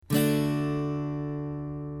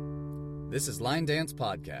This is Line Dance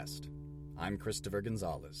Podcast. I'm Christopher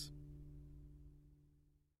Gonzalez.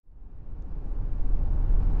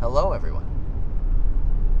 Hello, everyone.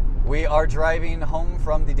 We are driving home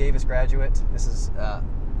from the Davis Graduate. This is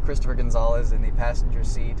Christopher Gonzalez in the passenger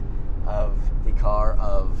seat of the car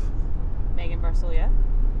of Megan Barcelia.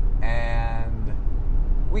 And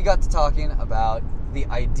we got to talking about the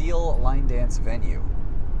ideal line dance venue.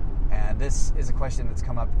 And this is a question that's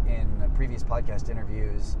come up in previous podcast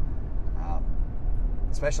interviews,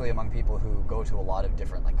 especially among people who go to a lot of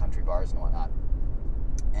different country bars and whatnot.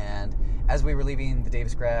 And as we were leaving the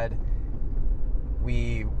Davis Grad,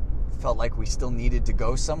 we felt like we still needed to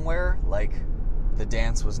go somewhere, like the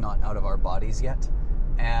dance was not out of our bodies yet.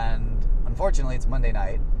 And unfortunately, it's Monday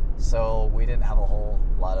night, so we didn't have a whole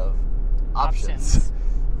lot of options.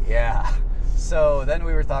 Yeah. So then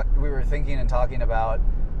we were thinking and talking about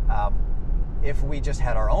if we just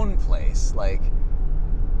had our own place,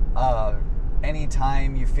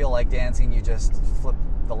 anytime you feel like dancing, you just flip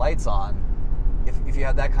the lights on. If you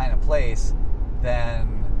had that kind of place,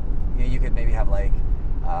 then you could maybe have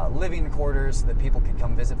living quarters so that people could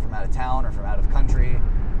come visit from out of town or from out of country,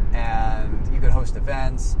 and you could host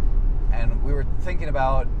events. And we were thinking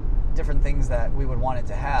about different things that we would want it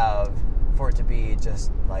to have for it to be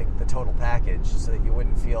just the total package, so that you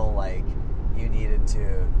wouldn't feel like you needed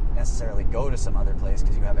to necessarily go to some other place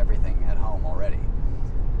because you have everything at home already.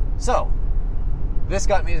 So this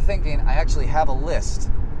got me to thinking. I actually have a list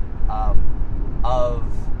of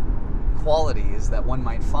qualities that one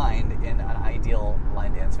might find in an ideal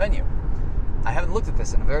line dance venue. I haven't looked at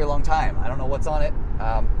this in a very long time. I don't know what's on it.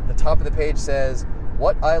 The top of the page says,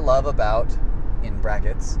 "What I love about," in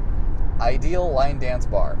brackets, "ideal line dance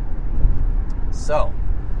bar." So,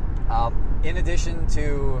 in addition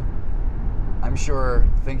to, I'm sure,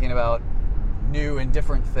 thinking about new and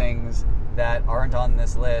different things that aren't on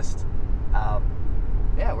this list,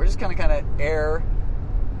 we're just going to kind of air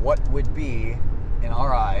what would be, in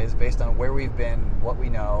our eyes, based on where we've been, what we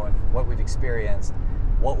know, and what we've experienced,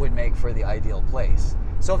 what would make for the ideal place.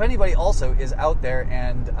 So if anybody also is out there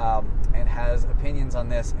and has opinions on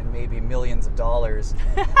this and maybe millions of dollars,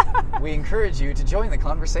 we encourage you to join the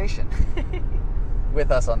conversation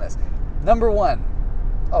with us on this. Number one,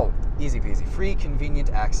 easy peasy, free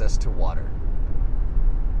convenient access to water.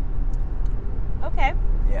 Okay.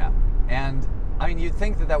 Yeah, and you'd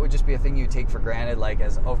think that would just be a thing you take for granted,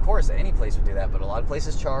 of course, any place would do that, but a lot of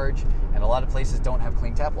places charge, and a lot of places don't have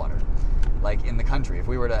clean tap water. In the country, if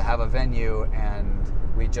we were to have a venue and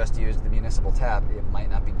we just used the municipal tap, it might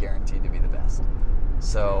not be guaranteed to be the best.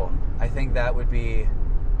 So I think that would be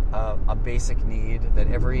a basic need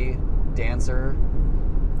that every dancer,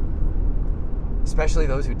 especially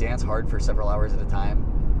those who dance hard for several hours at a time,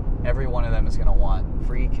 every one of them is going to want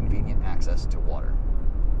free, convenient access to water.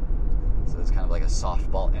 So it's kind of like a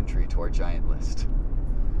softball entry to our giant list.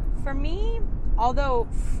 For me, although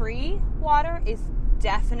free water is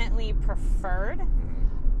definitely preferred,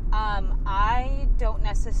 I don't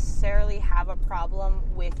necessarily have a problem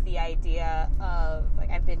with the idea of,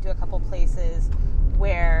 I've been to a couple places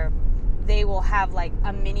where they will have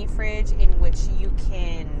a mini fridge in which you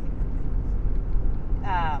can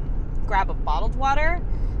grab a bottled water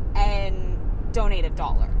and donate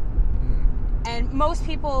 $1. And most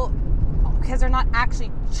people, because they're not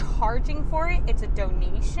actually charging for it, it's a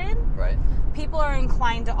donation. Right. People are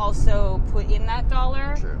inclined to also put in that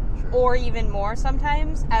 $1, True. or even more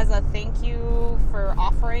sometimes, as a thank you for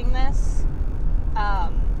offering this.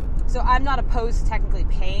 So I'm not opposed to technically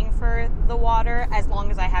paying for the water as long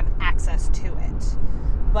as I have access to it.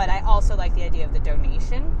 But I also like the idea of the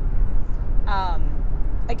donation.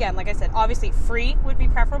 Again, like I said, obviously free would be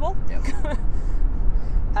preferable. Yep.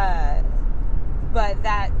 But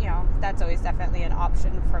that's always definitely an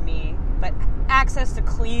option for me. But access to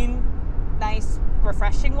clean, nice,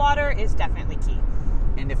 refreshing water is definitely key.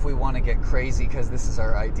 And if we want to get crazy, because this is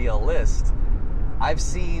our ideal list, I've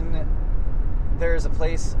seen there's a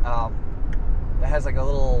place that has a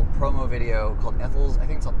little promo video called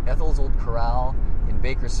Ethel's Old Corral in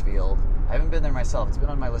Bakersfield. I haven't been there myself. It's been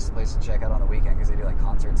on my list of places to check out on the weekend because they do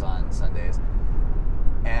concerts on Sundays.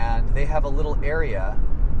 And they have a little area,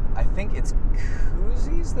 I think it's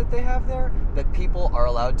koozies that they have there, that people are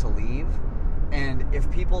allowed to leave. And if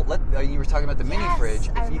people you were talking about the mini fridge.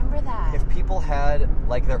 I remember that. If people had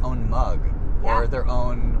their own mug or their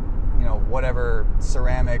own, whatever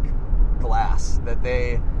ceramic glass that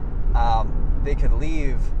they could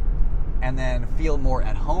leave and then feel more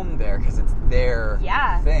at home there because it's their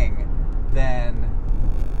thing, then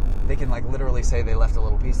they can literally say they left a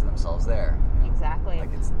little piece of themselves there. Exactly.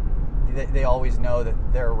 They always know that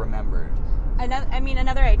they're remembered.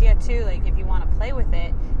 Another idea too, like if you want to play with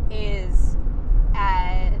it, is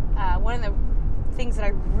one of the things that I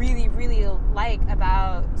really, really like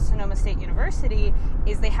about Sonoma State University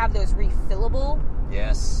is they have those refillable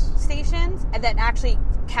stations, and that actually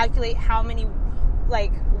calculate how many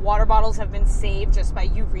like water bottles have been saved just by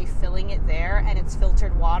you refilling it there, and it's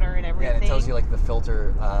filtered water and everything. Yeah, and it tells you like the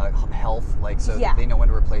filter health, like so that they know when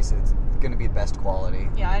to replace it. It's going to be the best quality.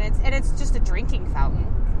 Yeah, and it's just a drinking fountain,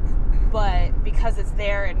 but because it's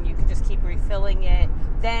there and you can just keep refilling it,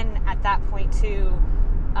 then at that point too,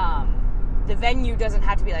 the venue doesn't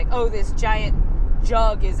have to be like, oh, this giant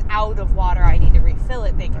jug is out of water, I need to refill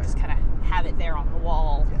it. They can just kind of have it there on the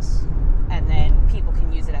wall. Yes. And then people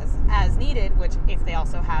can use it as needed, which if they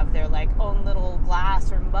also have their like own little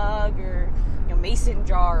glass or mug or mason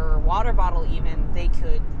jar or water bottle even, they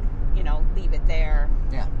could leave it there.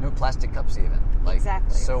 Yeah, no plastic cups even. Like,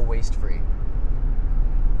 exactly. So waste free.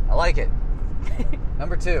 I like it.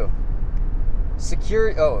 Number 2.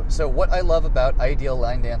 Security. Oh, so what I love about Ideal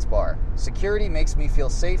Line Dance Bar. Security makes me feel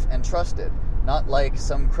safe and trusted, not like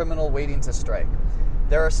some criminal waiting to strike.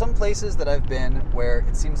 There are some places that I've been where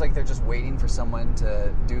it seems like they're just waiting for someone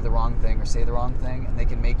to do the wrong thing or say the wrong thing, and they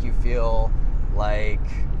can make you feel like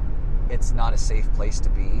it's not a safe place to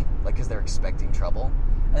be, like because they're expecting trouble.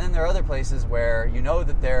 And then there are other places where you know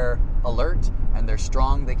that they're alert and they're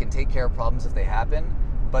strong, they can take care of problems if they happen,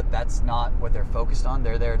 but that's not what they're focused on.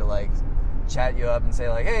 They're there to like chat you up and say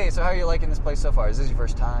like, hey, so how are you liking this place so far? Is this your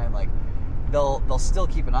first time? Like they'll still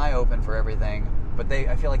keep an eye open for everything, but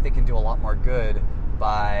I feel like they can do a lot more good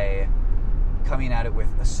by coming at it with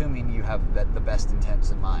assuming you have the best intents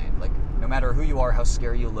in mind. Like no matter who you are, how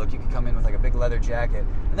scary you look, you can come in with like a big leather jacket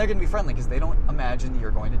and they're going to be friendly because they don't imagine that you're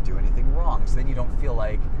going to do anything wrong. So then you don't feel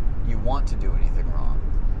like you want to do anything wrong.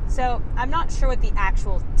 So I'm not sure what the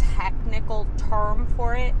actual technical term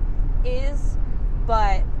for it is,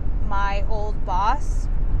 but my old boss,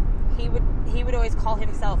 he would always call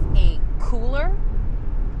himself a cooler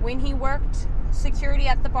when he worked security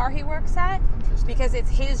at the bar he works at, because it's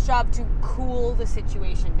his job to cool the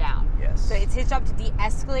situation down. Yes. So it's his job to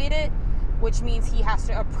de-escalate it, which means he has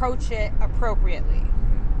to approach it appropriately.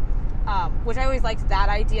 Mm-hmm. Which I always liked that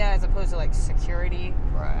idea as opposed to like security.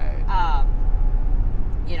 Right.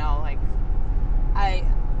 Like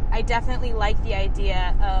I definitely like the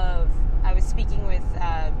idea of, I was speaking with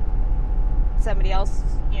somebody else,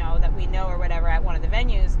 that we know or whatever at one of the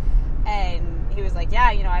venues, and he was like, yeah,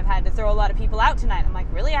 I've had to throw a lot of people out tonight. I'm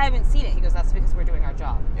like, really? I haven't seen it. He goes, that's because we're doing our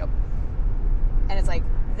job. Yep. And it's like,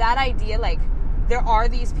 that idea, like, there are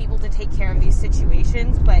these people to take care of these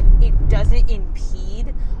situations, but it doesn't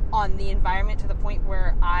impede on the environment to the point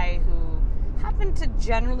where I, who happen to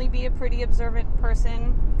generally be a pretty observant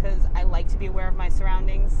person, because I like to be aware of my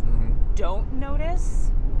surroundings, mm-hmm. don't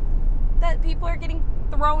notice that people are getting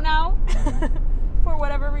thrown out for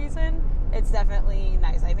whatever reason. It's definitely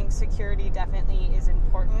nice. I think security definitely is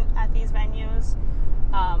important at these venues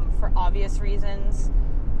for obvious reasons,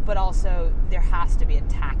 but also there has to be a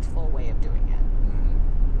tactful way of doing it.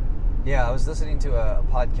 Mm-hmm. Yeah, I was listening to a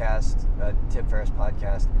podcast, a Tim Ferriss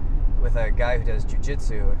podcast, with a guy who does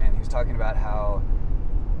jiu-jitsu, and he was talking about how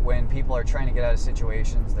when people are trying to get out of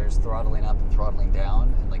situations, there's throttling up and throttling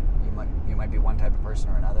down, and like you might be one type of person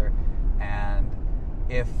or another, and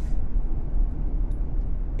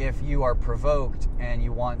if you are provoked and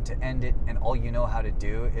you want to end it and all you know how to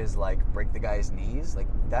do is like break the guy's knees, like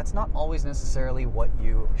that's not always necessarily what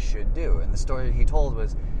you should do. And the story he told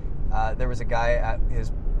was there was a guy at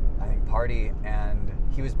his, I think, party, and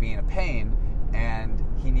he was being a pain and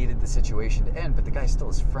he needed the situation to end, but the guy's still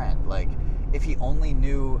his friend. Like if he only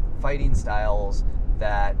knew fighting styles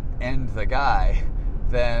that end the guy,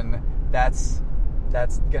 then that's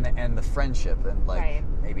going to end the friendship and like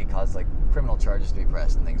maybe cause like criminal charges to be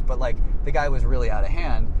pressed and things. But like the guy was really out of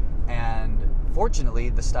hand, and fortunately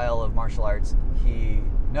the style of martial arts he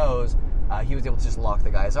knows, he was able to just lock the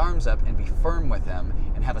guy's arms up and be firm with him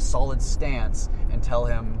and have a solid stance and tell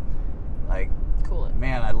him like, cool it.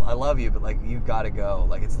 Man, I love you, but like you gotta go.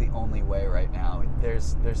 Like it's the only way right now.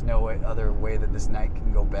 There's no other way that this night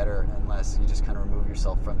can go better unless you just kind of remove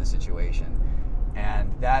yourself from the situation.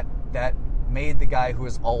 And that made the guy who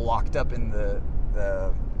was all locked up in the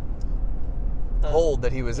hold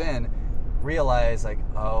that he was in realize like,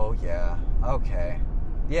 oh yeah, okay,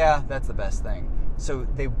 yeah, that's the best thing. So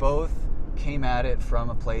they both came at it from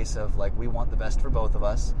a place of like, we want the best for both of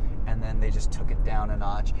us, and then they just took it down a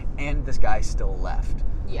notch, and this guy still left.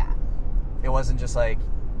 Yeah. It wasn't just like,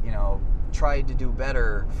 tried to do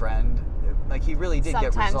better, friend. Like he really did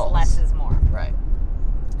get results. Sometimes less is more. Right.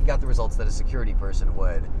 He got the results that a security person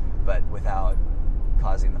would, but without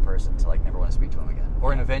causing the person to like never want to speak to him again,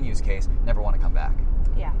 or in a venue's case, never want to come back.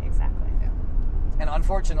 Yeah, exactly. Yeah. And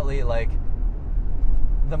unfortunately, like,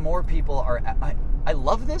 the more people are... I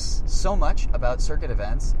love this so much about circuit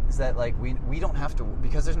events, is that, like, we don't have to...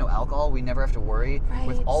 Because there's no alcohol, we never have to worry. Right.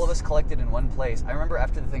 With all of us collected in one place. I remember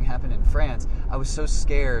after the thing happened in France, I was so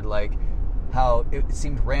scared, like, how it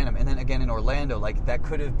seemed random. And then again in Orlando, like, that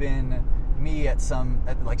could have been me at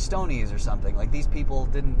like, Stoney's or something. Like, these people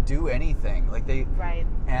didn't do anything. Like, they... Right.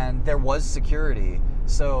 And there was security.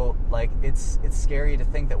 So, like, it's scary to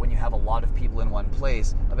think that when you have a lot of people in one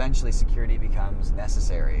place, eventually security becomes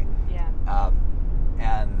necessary. Yeah.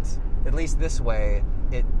 And at least this way,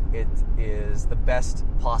 it is the best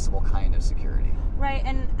possible kind of security. Right,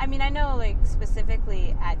 and I mean, I know, like,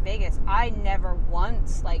 specifically at Vegas, I never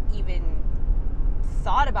once, like, even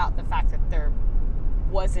thought about the fact that there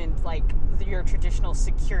wasn't, like, your traditional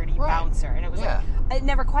security bouncer. And it was like, I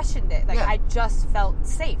never questioned it. Like, I just felt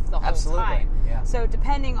safe the whole time. Yeah. So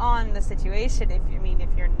depending on the situation, if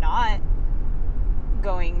you're not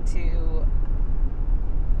going to,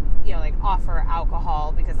 you know, like, offer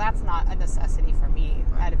alcohol, because that's not a necessity for me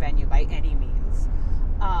at a venue by any means,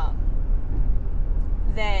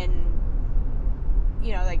 then,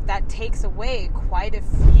 you know, like, that takes away quite a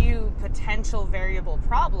few potential variable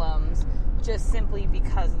problems, just simply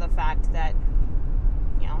because of the fact that,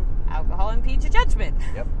 you know, alcohol impedes your judgment.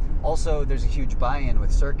 Yep. Also, there's a huge buy-in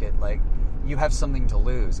with circuit. Like, you have something to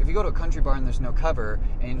lose. If you go to a country bar and there's no cover,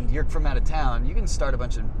 and you're from out of town, you can start a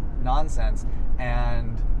bunch of nonsense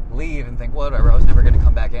and leave and think, whatever, I was never going to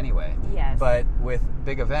come back anyway. Yes. But with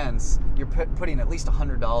big events, you're putting at least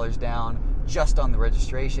 $100 down just on the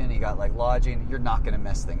registration. You got, like, lodging. You're not going to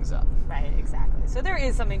mess things up. Right, exactly. So there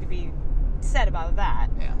is something to be said about that.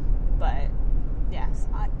 Yeah. But, yes,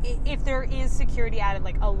 if there is security at,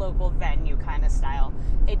 like, a local venue kind of style,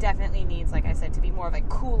 it definitely needs, like I said, to be more of a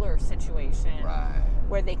cooler situation. Right.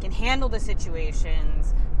 Where they can handle the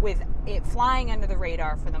situations with it flying under the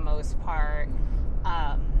radar for the most part.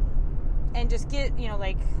 And just get, you know,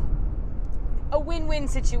 like, a win-win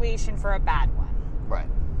situation for a bad one. Right.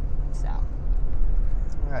 So.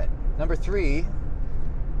 All right. Number 3,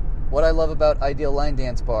 what I love about Ideal Line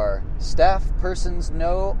Dance Bar. Staff persons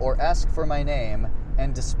know or ask for my name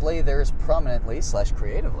and display theirs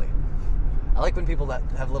prominently/creatively. I like when people that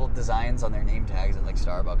have little designs on their name tags at, like,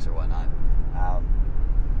 Starbucks or whatnot.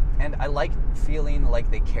 And I like feeling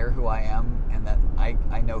like they care who I am and that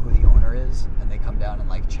I know who the owner is, and they come down and,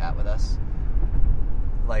 like, chat with us.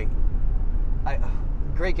 Like,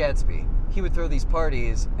 Great Gatsby, he would throw these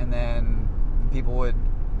parties, and then people would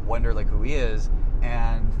wonder, like, who he is,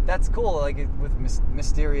 and that's cool, like, with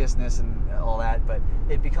mysteriousness and all that, but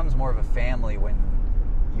it becomes more of a family when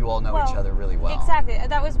you all know each other really well. Exactly.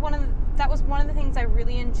 That was one of the things I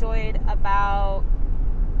really enjoyed about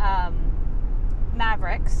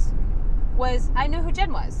Mavericks, was I knew who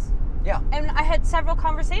Jen was. Yeah. And I had several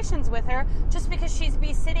conversations with her just because she'd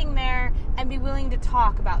be sitting there and be willing to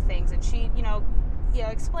talk about things, and she'd, you know,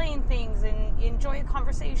 explain things and enjoy a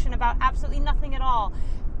conversation about absolutely nothing at all.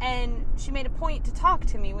 And she made a point to talk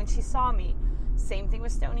to me when she saw me. Same thing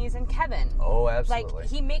with Stoney's and Kevin. Oh, absolutely. Like,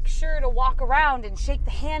 he makes sure to walk around and shake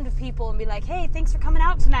the hand of people and be like, hey, thanks for coming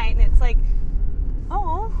out tonight. And it's like,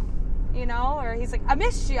 oh, you know, or he's like, I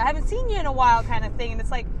missed you. I haven't seen you in a while, kind of thing. And it's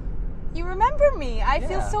like, you remember me. I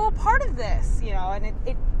feel so a part of this, you know, and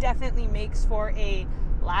it definitely makes for a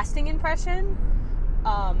lasting impression,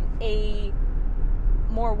 a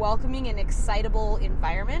more welcoming and excitable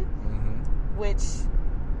environment, which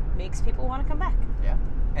makes people want to come back. Yeah.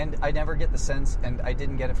 And I never get the sense, and I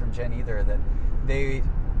didn't get it from Jen either, that they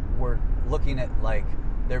were looking at, like,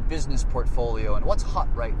 their business portfolio and what's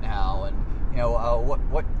hot right now, and, you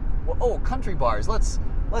know, country bars, let's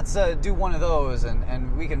do one of those,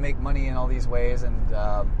 and we can make money in all these ways, and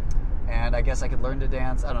I guess I could learn to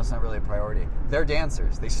dance. I don't know, it's not really a priority. They're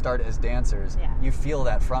dancers. They start as dancers. Yeah. You feel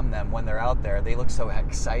that from them when they're out there. They look so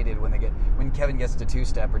excited when Kevin gets to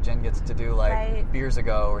two-step or Jen gets to do, like, Beers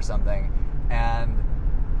Ago or something, and,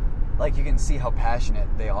 like, you can see how passionate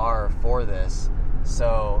they are for this,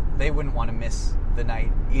 so they wouldn't want to miss the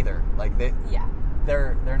night either. Like,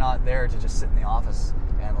 they're not there to just sit in the office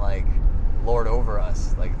and, like, lord over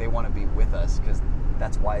us. Like, they want to be with us because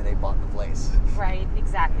that's why they bought the place. Right,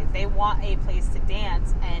 exactly. They want a place to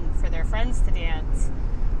dance and for their friends to dance,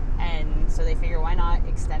 and so they figure, why not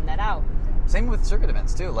extend that out? Same with circuit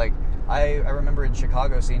events too. Like, I remember in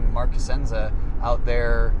Chicago seeing Mark Cosenza out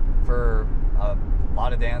there for a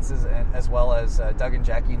lot of dances, and as well as Doug and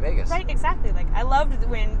Jackie in Vegas. Right, exactly. Like, I loved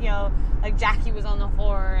when, you know, like, Jackie was on the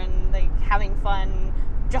floor and, like, having fun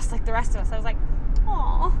just like the rest of us. I was like,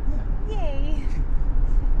 aw, yay.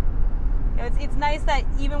 it's nice that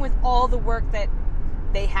even with all the work that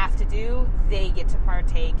they have to do, they get to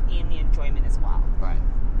partake in the enjoyment as well. Right.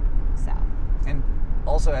 So. And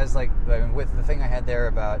also, as with the thing I had there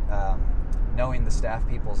about knowing the staff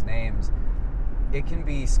people's names, it can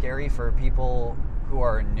be scary for people who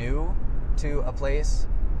are new to a place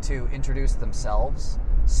to introduce themselves.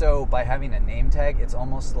 So by having a name tag, it's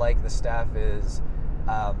almost like the staff is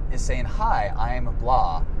saying, "Hi, I'm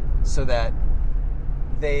blah," so that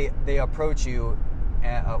they approach you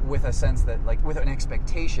with a sense that, like, with an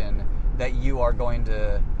expectation that you are going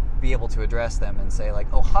to be able to address them and say, like,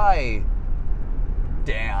 "Oh, hi,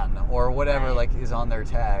 Dan," or whatever, right. like, is on their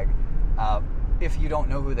tag. If you don't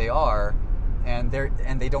know who they are, and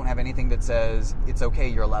they don't have anything that says it's okay,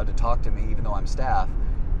 you're allowed to talk to me even though I'm staff,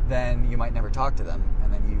 then you might never talk to them,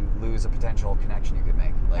 and then you lose a potential connection you could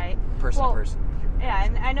make, like, right. person to person. Yeah,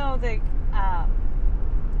 and I know that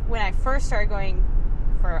when I first started going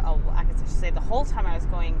I guess I should say the whole time I was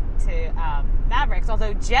going to Mavericks,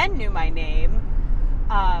 although Jen knew my name,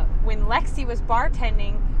 when Lexi was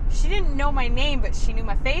bartending, she didn't know my name, but she knew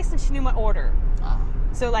my face and she knew my order.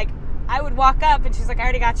 So, like, I would walk up and she's like, "I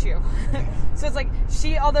already got you." So it's like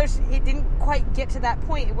it didn't quite get to that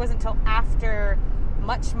point. It wasn't until after,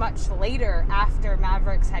 much later, after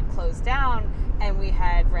Mavericks had closed down and we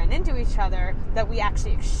had ran into each other, that we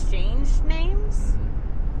actually exchanged names.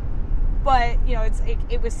 But, you know,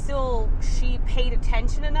 it was still, she paid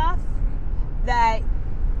attention enough that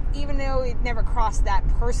even though it never crossed that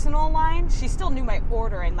personal line, she still knew my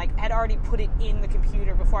order and, like, had already put it in the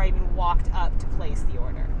computer before I even walked up to place the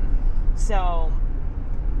order. So,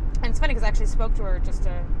 and it's funny because I actually spoke to her just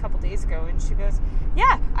a couple days ago, and she goes,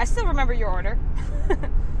 "Yeah, I still remember your order."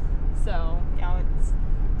 So, you know, it's,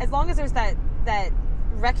 as long as there's that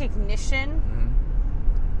recognition,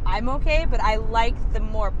 I'm okay, but I like the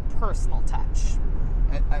more personal touch.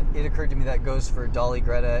 It occurred to me that goes for Dolly,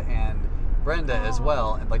 Greta, and Brenda as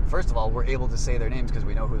well. And, like, first of all, we're able to say their names because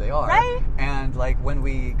we know who they are. Right. And, like, when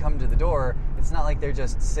we come to the door, it's not like they're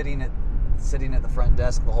just sitting at the front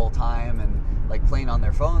desk the whole time and, like, playing on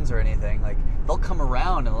their phones or anything. Like, they'll come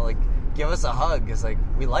around and, like, give us a hug because, like,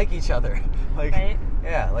 we like each other. Like, right.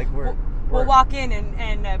 Yeah, like, we'll walk in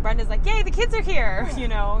and Brenda's like, "Yay, the kids are here," you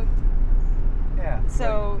know. Yeah.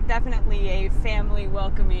 So definitely a family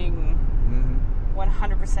welcoming.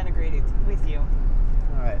 100% agreed with you.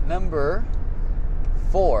 All right, number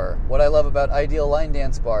 4. What I love about Ideal Line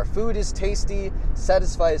Dance Bar: food is tasty,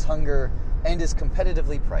 satisfies hunger, and is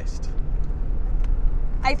competitively priced.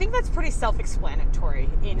 I think that's pretty self-explanatory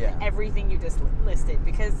in everything you just listed,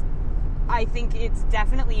 because I think it's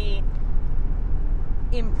definitely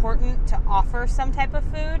important to offer some type of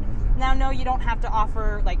food. Now, no, you don't have to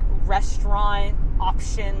offer, like, restaurant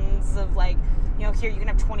options of, like, you know, here you can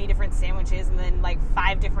have 20 different sandwiches and then, like,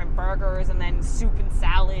 5 different burgers and then soup and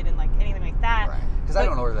salad and, like, anything like that. Right. Because I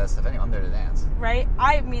don't order that stuff anyway. I'm there to dance. Right.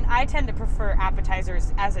 I mean, I tend to prefer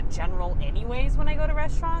appetizers as a general anyways when I go to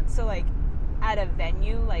restaurants. So, like, at a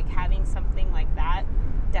venue, like, having something like that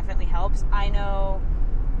definitely helps. I know,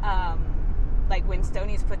 like, when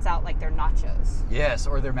Stoney's puts out, like, their nachos. Yes,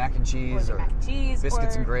 or their mac and cheese. Or mac and cheese.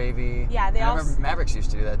 Biscuits and gravy. Yeah, I remember Mavericks used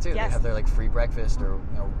to do that, too. Yes. They have their, like, free breakfast or,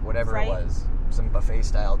 you know, whatever right. it was. Some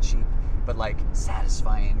buffet-style cheap, but, like,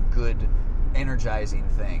 satisfying, good, energizing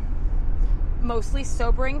thing. Mostly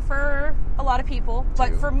sobering for a lot of people,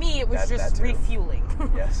 but for me, it was just refueling.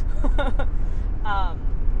 Yes.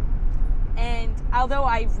 And although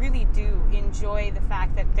I really do enjoy the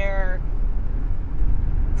fact that they're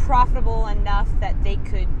profitable enough that they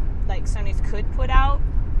could, like, Stoney's could put out,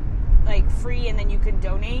 like, free and then you could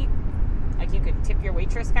donate, like, you could tip your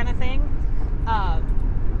waitress kind of thing,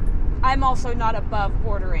 I'm also not above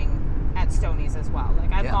ordering at Stoney's as well.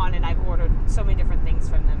 Like, I've gone and I've ordered so many different things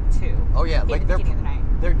from them too. Oh yeah, like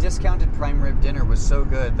their discounted prime rib dinner was so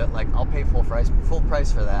good that, like, I'll pay full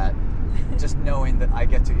price for that, just knowing that I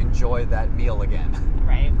get to enjoy that meal again.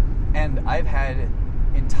 Right. And I've had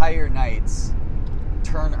entire nights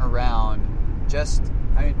turn around.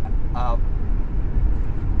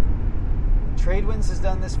 Tradewinds has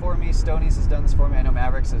done this for me. Stoney's has done this for me. I know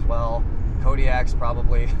Mavericks as well. Kodiak's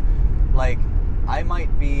probably. Like, I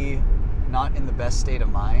might be not in the best state of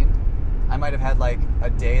mind. I might have had, like, a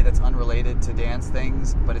day that's unrelated to dance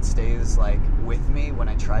things, but it stays, like, with me when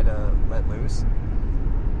I try to let loose.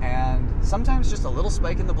 And sometimes just a little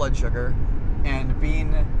spike in the blood sugar and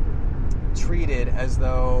being treated as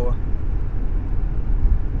though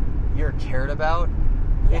you're cared about.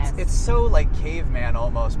 Yes. It's so, like, caveman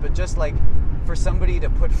almost, but just, like, for somebody to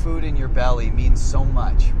put food in your belly means so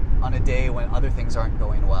much on a day when other things aren't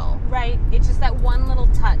going well. Right. It's just that one little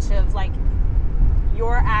touch of, like,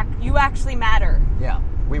 you're You actually matter. Yeah.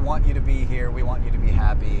 We want you to be here. We want you to be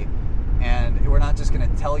happy. And we're not just going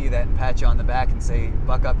to tell you that and pat you on the back and say,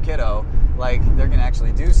 buck up, kiddo. Like, they're going to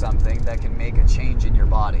actually do something that can make a change in your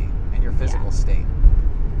body and your physical state.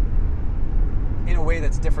 In a way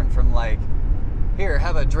that's different from, like, here,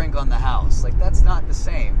 have a drink on the house. Like, that's not the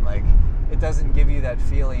same. Like, it doesn't give you that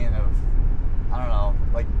feeling of, I don't know,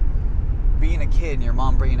 like being a kid and your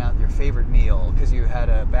mom bringing out your favorite meal because you had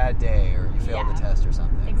a bad day or you failed a test or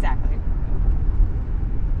something. Exactly.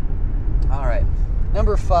 All right.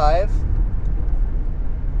 Number 5.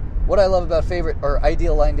 What I love about favorite or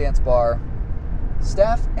ideal line dance bar,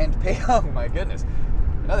 staff and oh my goodness.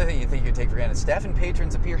 Another thing you think you'd take for granted, staff and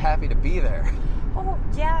patrons appear happy to be there. Oh,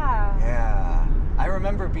 yeah. Yeah. I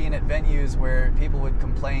remember being at venues where people would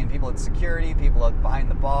complain, people at security, people behind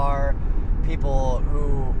the bar, people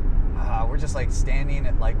who were just like standing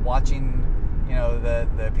at like watching, you know,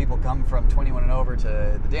 the people come from 21 and over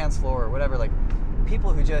to the dance floor or whatever, like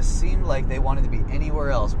people who just seemed like they wanted to be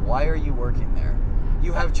anywhere else. Why are you working there?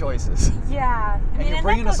 You have choices. Yeah. And you're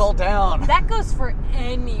bringing us all down. That goes for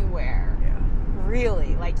anywhere. Yeah.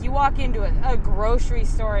 Really. Like, you walk into a grocery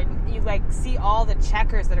store and you, like, see all the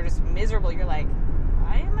checkers that are just miserable. You're like,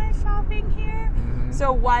 why am I shopping here? Mm-hmm.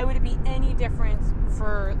 So why would it be any different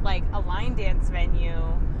for, like, a line dance venue?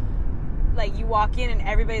 Like, you walk in and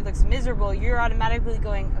everybody looks miserable. You're automatically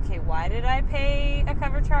going, okay, why did I pay a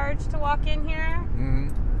cover charge to walk in here? Mm-hmm.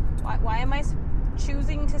 Why am I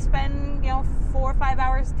choosing to spend, 4 or 5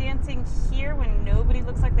 hours dancing here when nobody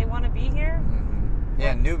looks like they want to be here? Mm-hmm.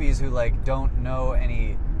 Yeah, newbies who like don't know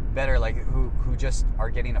any better, like who just are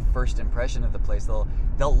getting a first impression of the place.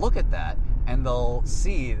 They'll look at that and they'll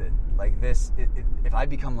see that like this. If I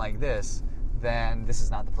become like this, then this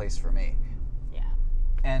is not the place for me.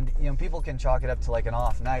 And, people can chalk it up to, like, an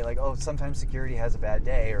off night. Like, oh, sometimes security has a bad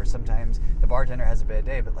day, or sometimes the bartender has a bad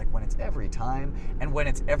day. But, like, when it's every time, and when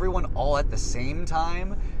it's everyone all at the same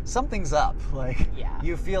time, something's up. Like,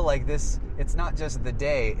 you feel like this, it's not just the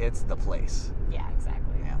day, it's the place. Yeah,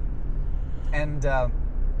 exactly. Yeah. And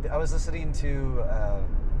I was listening to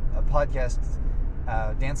a podcast,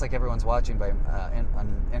 Dance Like Everyone's Watching, by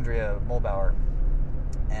Andrea Mulbauer.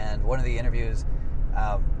 And one of the interviews...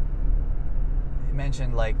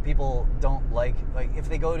 mentioned like people don't like if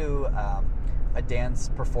they go to a dance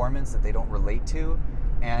performance that they don't relate to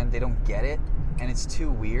and they don't get it and it's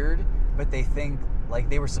too weird, but they think like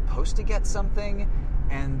they were supposed to get something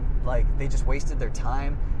and like they just wasted their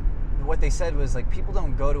time. What they said was like people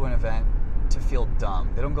don't go to an event to feel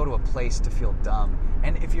dumb. They don't go to a place to feel dumb.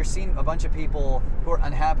 And if you're seeing a bunch of people who are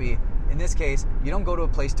unhappy, in this case, you don't go to a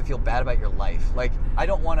place to feel bad about your life. Like, I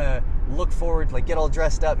don't want to look forward, like, get all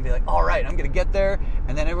dressed up and be like, all right, I'm going to get there,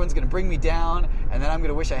 and then everyone's going to bring me down, and then I'm going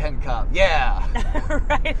to wish I hadn't come. Yeah!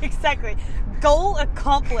 Right, exactly. Goal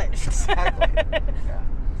accomplished. Exactly.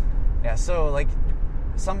 Yeah, so, like,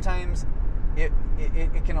 sometimes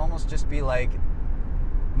it can almost just be, like,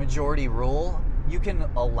 majority rule. You can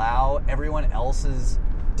allow everyone else's...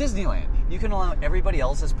 Disneyland. You can allow everybody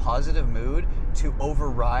else's positive mood to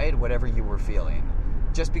override whatever you were feeling.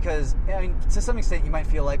 Just because, I mean, to some extent you might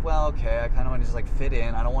feel like, well, okay, I kind of want to just like fit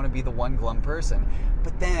in. I don't want to be the one glum person.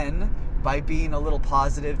 But then, by being a little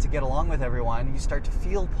positive to get along with everyone, you start to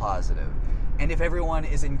feel positive. And if everyone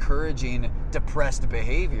is encouraging depressed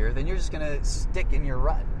behavior, then you're just going to stick in your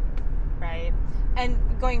rut. Right. And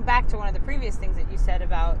going back to one of the previous things that you said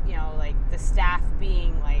about, like the staff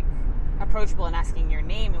being like approachable and asking your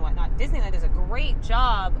name and whatnot, Disneyland does a great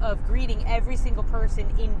job of greeting every single person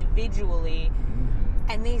individually,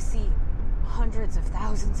 and they see hundreds of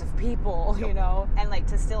thousands of people, and like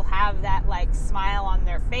to still have that like smile on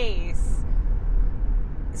their face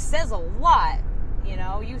says a lot.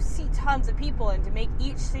 You see tons of people, and to make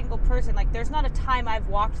each single person, like, there's not a time I've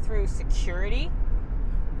walked through security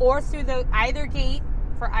or through either gate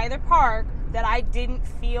for either park that I didn't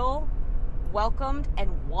feel welcomed and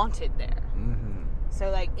wanted there. Mm-hmm. So,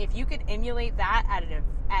 like, if you could emulate that at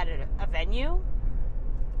a venue,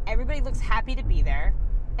 everybody looks happy to be there,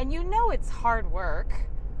 and it's hard work.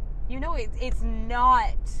 It's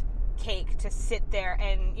not cake to sit there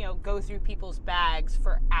and go through people's bags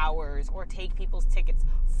for hours, or take people's tickets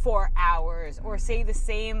for hours, or say the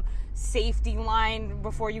same safety line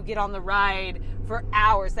before you get on the ride for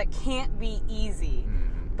hours. That can't be easy.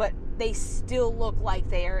 But they still look like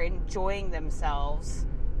they are enjoying themselves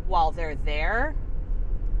while they're there.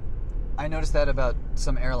 I noticed that about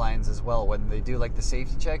some airlines as well. When they do like the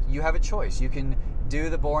safety check, you have a choice. You can do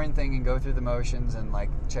the boring thing and go through the motions and like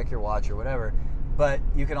check your watch or whatever, but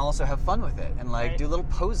you can also have fun with it and like do little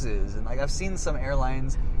poses. And like I've seen some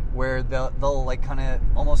airlines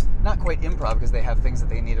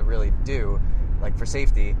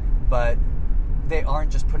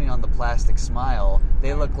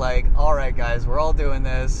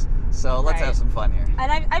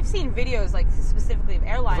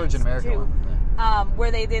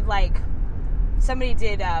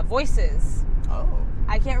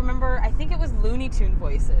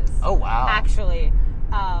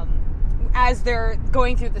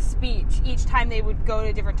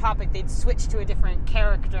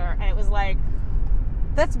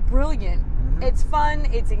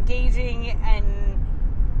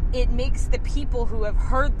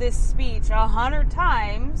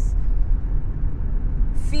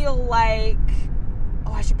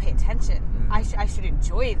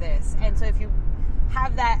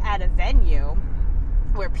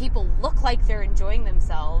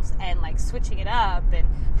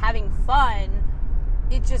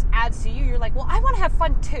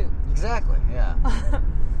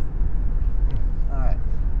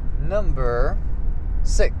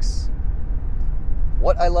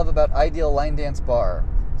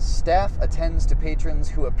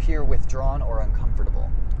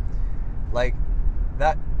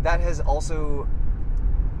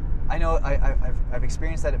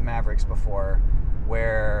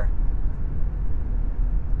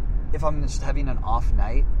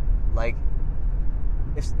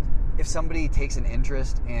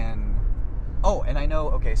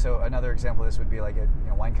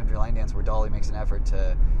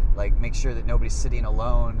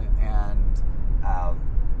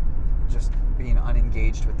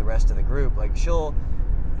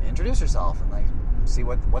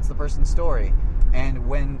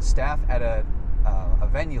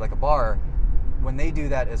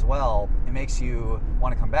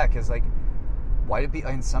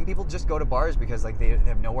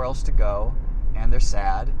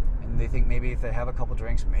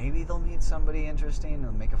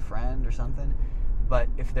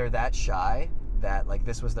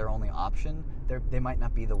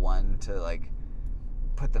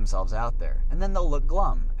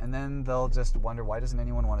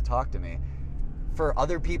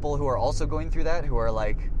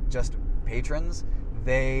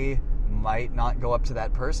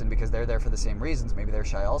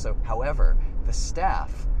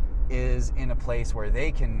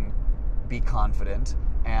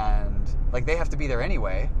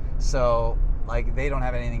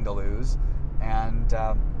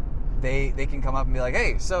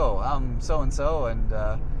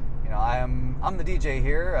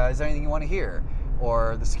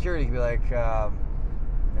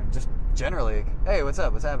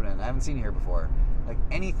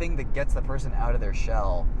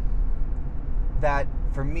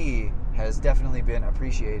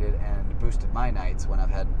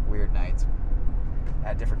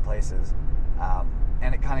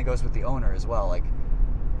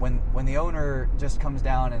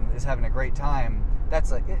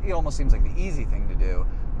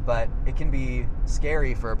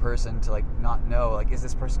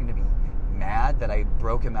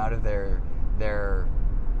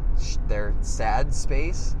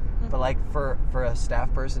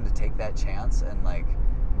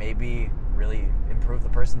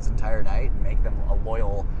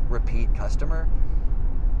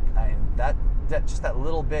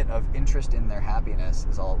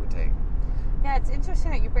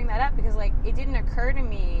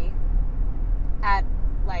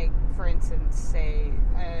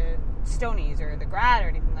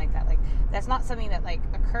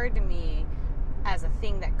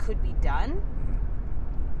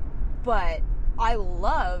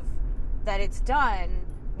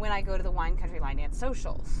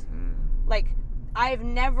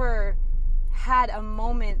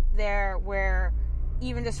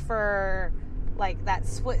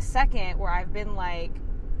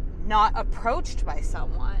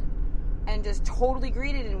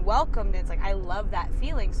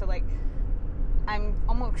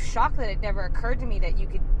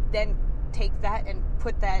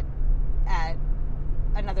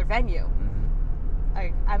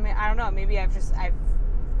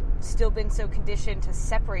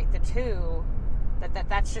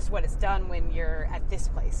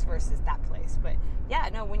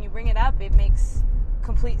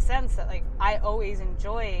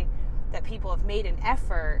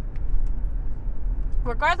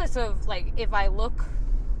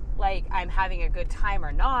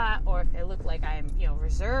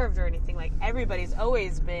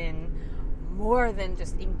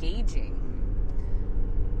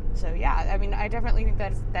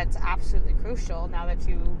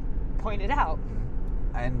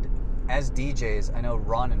and as DJs, I know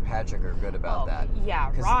Ron and Patrick are good about that.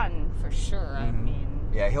 Yeah, 'Cause- Ron for sure. I mean,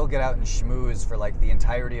 Yeah, he'll get out and schmooze for like the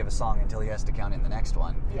entirety of a song until he has to count in the next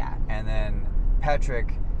one. yeah. And then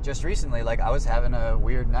Patrick, just recently, like I was having a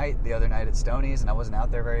weird night the other night at Stoney's, and I wasn't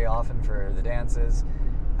out there very often for the dances.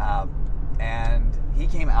 And he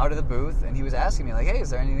came out of the booth and he was asking me like, "Hey, is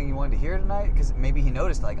there anything you wanted to hear tonight?" Because maybe he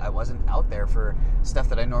noticed like I wasn't out there for stuff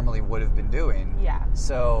that I normally would have been doing. Yeah.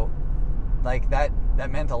 So, like that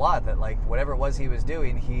meant a lot. That like whatever it was he was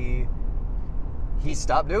doing, he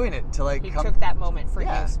stopped doing it to like He come. took that moment for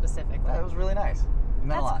Yeah. you specifically. That was really nice. It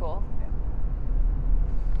meant a lot. That's cool. Yeah.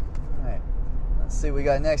 All right. Let's see what we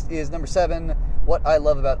got next is number 7. What I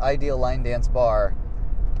love about Ideal Line Dance Bar.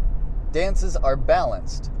 Dances are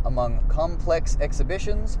balanced among complex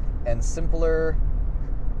exhibitions and simpler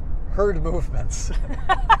herd movements.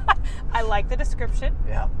 I like the description.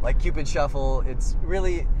 Yeah. Like Cupid Shuffle, it's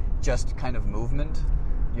really just kind of movement.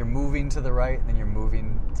 You're moving to the right and then you're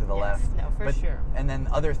moving to the Yes, left. no, for sure. And then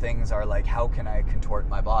other things are like, how can I contort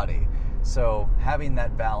my body? So having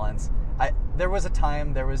that balance, there was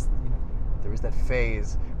that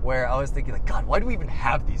phase where I was thinking like, God, why do we even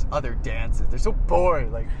have these other dances? They're so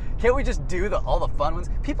boring. Like, can't we just do all the fun ones?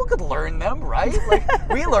 People could learn them, right? Like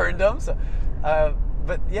we learned them. So,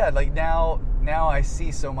 but yeah, like now I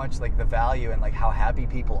see so much like the value and like how happy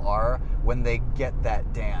people are when they get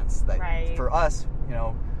that dance. That Right. For us,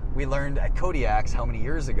 we learned at Kodiak's how many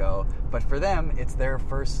years ago, but for them, it's their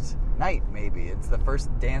first night, maybe. It's the first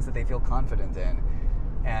dance that they feel confident in.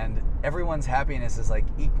 And everyone's happiness is like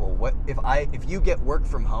equal. What if you get work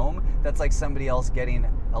from home, that's like somebody else getting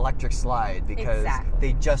electric slide because Exactly.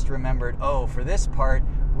 they just remembered, oh, for this part,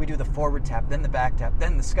 we do the forward tap, then the back tap,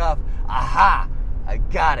 then the scuff. Aha! I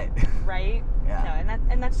got it. Right? Yeah. No,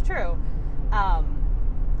 and that's true.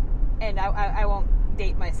 And I won't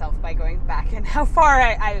date myself by going back and how far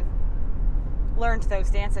I've learned those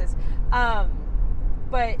dances.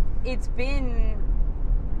 But it's been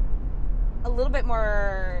a little bit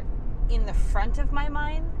more in the front of my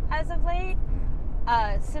mind as of late.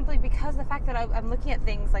 Simply because the fact that I'm looking at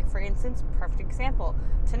things like, for instance, perfect example,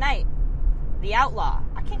 tonight, The Outlaw.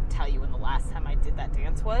 I can't tell you when the last time I did that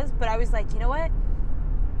dance was, but I was like, you know what?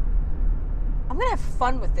 I'm going to have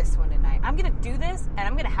fun with this one tonight. I'm going to do this, and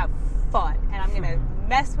I'm going to have fun, and I'm going to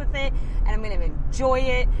mess with it, and I'm going to enjoy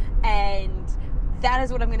it, and that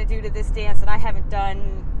is what I'm going to do to this dance that I haven't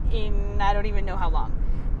done in I don't even know how long.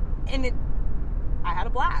 And I had a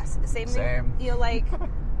blast. Same. Thing, like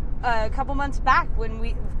a couple months back when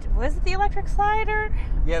was it the electric slide or?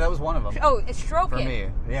 Yeah, that was one of them. Oh, it's Strokin'. For me.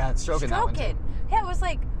 Yeah, it's Strokin' that one too. Yeah, it was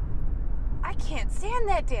like, I can't stand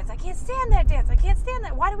that dance. I can't stand that dance. I can't stand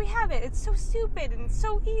that. Why do we have it? It's so stupid and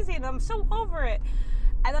so easy and I'm so over it.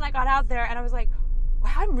 And then I got out there and I was like,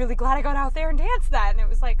 wow, I'm really glad I got out there and danced that. And it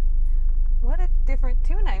was like, what a different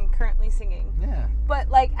tune I'm currently singing. Yeah. But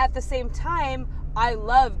like at the same time, I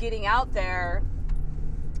love getting out there.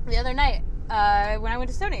 The other night, when I went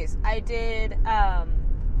to Stoney's, I did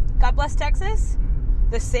God Bless Texas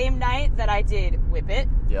the same night that I did Whip It.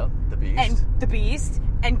 Yep, The Beast. And The Beast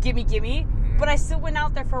and Gimme Gimme. But I still went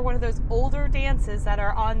out there for one of those older dances that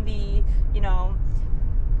are on the,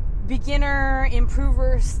 beginner,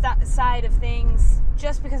 improver side of things.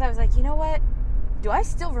 Just because I was like, you know what? Do I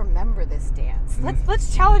still remember this dance?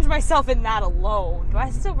 Let's challenge myself in that alone. Do I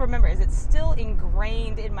still remember? Is it still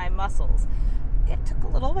ingrained in my muscles? It took a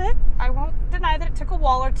little bit. I won't deny that it took a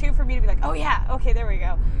wall or two for me to be like, oh yeah, okay, there we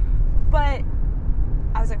go. But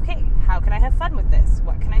I was like, okay, how can I have fun with this?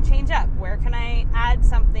 What can I change up? Where can I add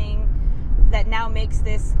something that now makes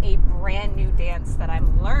this a brand new dance that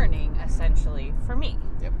I'm learning, essentially, for me?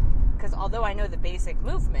 Yep. Because although I know the basic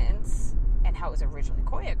movements and how it was originally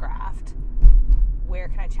choreographed, where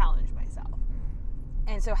can I challenge myself?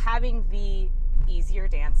 And so having the easier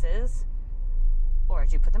dances, or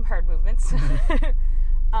as you put them, herd movements,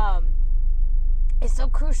 is so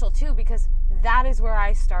crucial too, because that is where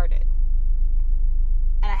I started.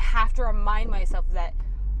 And I have to remind myself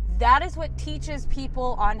that is what teaches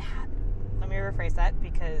people on how, let me rephrase that,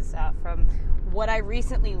 because from what I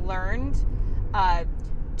recently learned,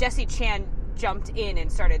 Jessie Chan jumped in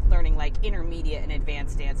and started learning like intermediate and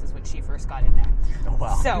advanced dances when she first got in there. Oh,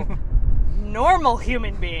 wow. So normal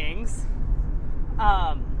human beings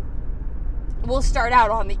will start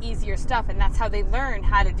out on the easier stuff, and that's how they learn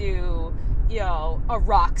how to do, a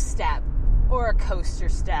rock step or a coaster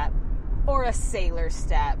step or a sailor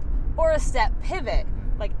step or a step pivot.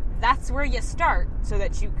 Like, that's where you start so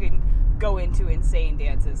that you can go into insane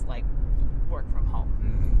dances like Work From Home.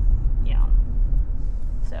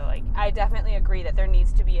 So, like, I definitely agree that there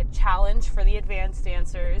needs to be a challenge for the advanced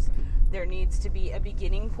dancers, There needs to be a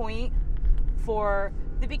beginning point for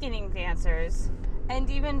the beginning dancers, and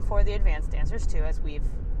even for the advanced dancers too, as we've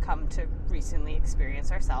come to recently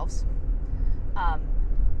experience ourselves.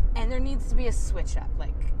 And there needs to be a switch up.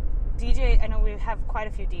 Like DJ, I know we have quite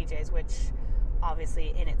a few DJs, which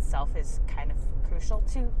obviously in itself is kind of crucial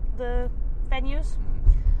to the venues.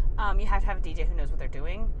 You have to have a DJ who knows what they're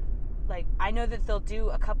doing. Like, I know that they'll do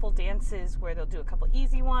a couple dances where they'll do a couple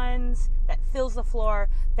easy ones that fills the floor.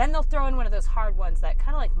 Then they'll throw in one of those hard ones that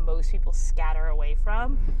kind of like most people scatter away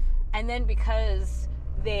from. And then because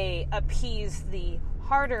they appease the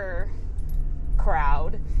harder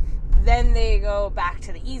crowd, then they go back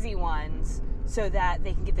to the easy ones so that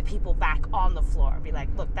they can get the people back on the floor and be like,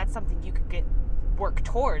 look, that's something you could work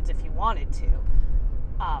towards if you wanted to.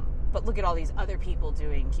 But look at all these other people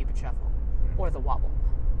doing Cupid Shuffle or the wobble.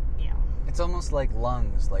 You know. It's almost like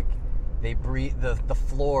lungs. Like they breathe. The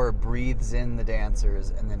floor breathes in the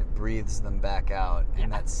dancers, and then it breathes them back out, and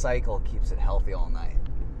that cycle keeps it healthy all night.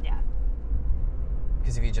 Yeah.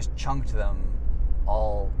 Because if you just chunked them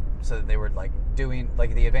all, so that they were like doing,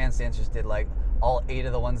 like the advanced dancers did, like all 8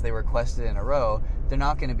 of the ones they requested in a row, they're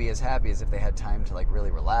not going to be as happy as if they had time to like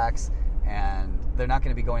really relax. And they're not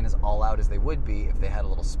going to be going as all out as they would be if they had a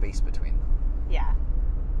little space between them. Yeah.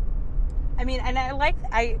 I mean, and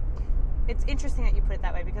it's interesting that you put it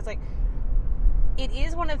that way, because like it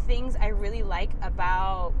is one of the things I really like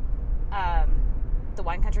about the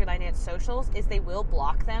Wine Country Line Dance socials is they will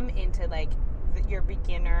block them into like your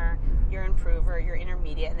beginner, your improver, your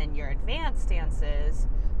intermediate, and then your advanced dances.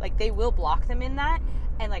 Like they will block them in that,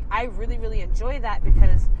 and like I really, really enjoy that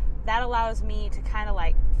because that allows me to kind of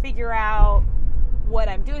like figure out what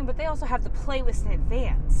I'm doing, but they also have the playlist in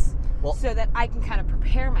advance, so that I can kind of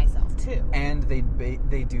prepare myself too. And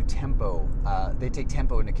they do tempo. They take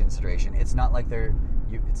tempo into consideration. It's not like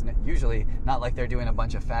it's usually not like they're doing a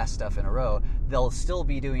bunch of fast stuff in a row. They'll still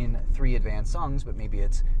be doing 3 advanced songs, but maybe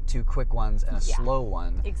it's 2 quick ones and a slow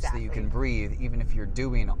one, exactly. So that you can breathe. Even if you're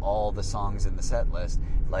doing all the songs in the set list,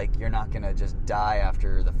 like you're not gonna just die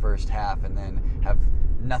after the first half and then have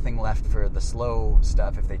nothing left for the slow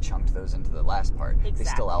stuff if they chunked those into the last part. Exactly. They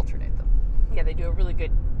still alternate them. Yeah, they do a really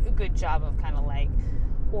good job of kind of like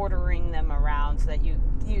ordering them around so that you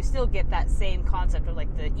still get that same concept of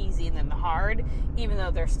like the easy and then the hard, even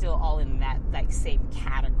though they're still all in that like same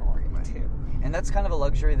category too. And that's kind of a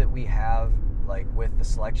luxury that we have, like with the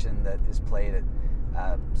selection that is played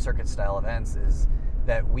at circuit style events, is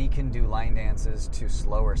that we can do line dances to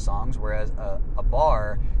slower songs, whereas a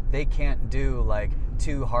bar, they can't do like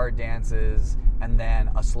 2 hard dances and then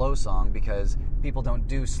a slow song, because people don't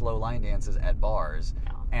do slow line dances at bars.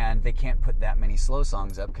 No. And they can't put that many slow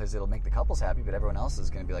songs up because it'll make the couples happy, but everyone else is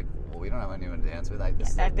going to be like, well, we don't have anyone to dance with.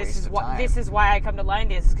 This is why I come to line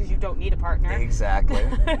dances, because you don't need a partner. Exactly.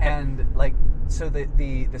 And like, so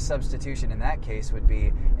the substitution in that case would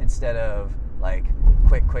be, instead of like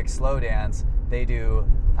quick slow dance, they do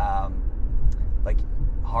like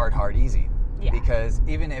hard easy. Yeah. Because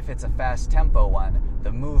even if it's a fast tempo one,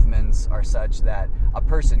 the movements are such that a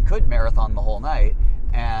person could marathon the whole night,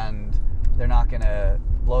 and they're not going to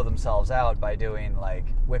blow themselves out by doing like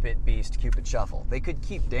Whip It, Beast, Cupid Shuffle. They could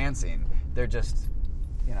keep dancing. They're just,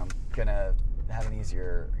 going to have an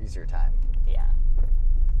easier time. Yeah.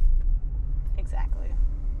 Exactly.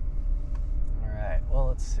 All right. Well,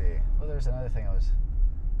 let's see. Well, there's another thing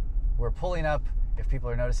we're pulling up. If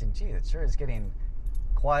people are noticing, gee, it sure is getting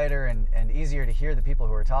quieter and easier to hear the people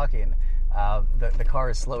who are talking. The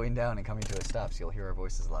car is slowing down and coming to a stop, so you'll hear our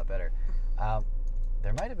voices a lot better.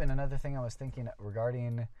 There might have been another thing I was thinking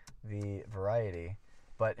regarding the variety,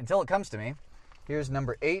 but until it comes to me, here's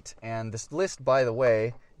number 8, and this list, by the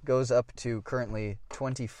way, goes up to currently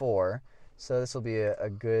 24, so this will be a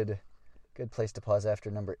good place to pause after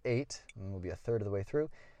number 8, and we'll be a third of the way through.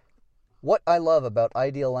 What I love about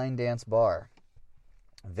Ideal Line Dance Bar: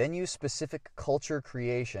 venue-specific culture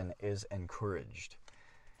creation is encouraged.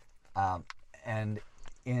 And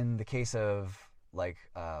in the case of like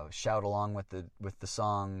shout along with the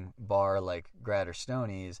song bar, like Grad or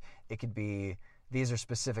Stonies, it could be, these are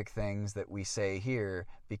specific things that we say here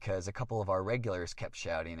because a couple of our regulars kept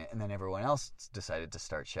shouting it, and then everyone else decided to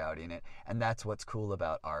start shouting it, and that's what's cool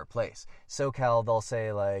about our place. SoCal, they'll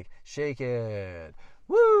say like, shake it,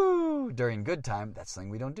 woo, during good time. That's something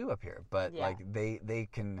we don't do up here, but like they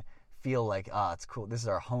can feel like, it's cool, this is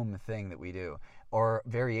our home thing that we do. Or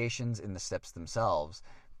variations in the steps themselves,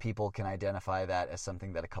 people can identify that as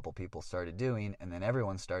something that a couple people started doing, and then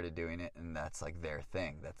everyone started doing it, and that's like their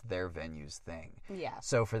thing. That's their venue's thing. Yeah.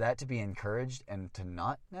 So for that to be encouraged and to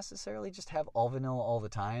not necessarily just have all vanilla all the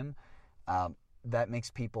time, that makes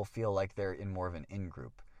people feel like they're in more of an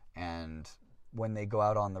in-group. And when they go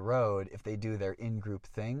out on the road, if they do their in-group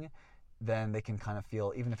thing, then they can kind of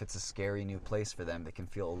feel, even if it's a scary new place for them, they can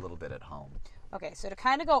feel a little bit at home. Okay, so to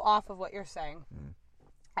kind of go off of what you're saying,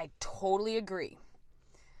 I totally agree.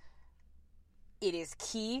 It is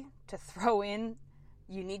key to throw in,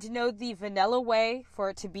 you need to know the vanilla way for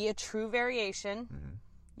it to be a true variation.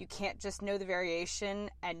 You can't just know the variation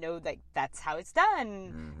and know that that's how it's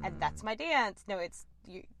done and that's my dance. No, it's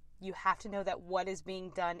you have to know that what is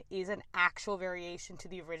being done is an actual variation to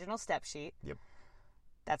the original step sheet. Yep.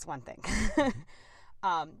 That's one thing.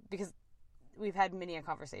 Because we've had many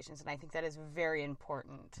conversations, and I think that is very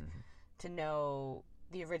important to know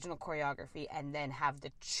the original choreography and then have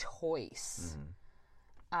the choice.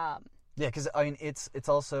 Yeah, because I mean, it's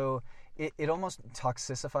also it almost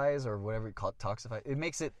toxicifies, or whatever you call it, toxify. It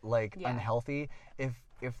makes it like unhealthy if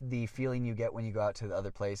the feeling you get when you go out to the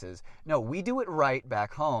other places. No, we do it right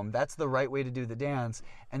back home. That's the right way to do the dance,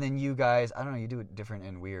 and then you guys, I don't know, you do it different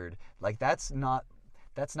and weird. Like that's not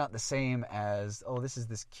the same as, oh, this is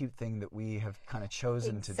this cute thing that we have kind of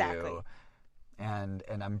chosen to do. And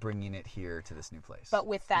I'm bringing it here to this new place. But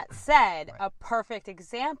with that said, a perfect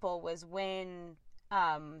example was when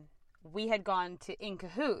we had gone to In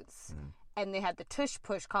Cahoots and they had the tush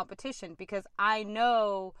push competition. Because I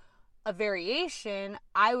know a variation,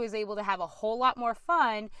 I was able to have a whole lot more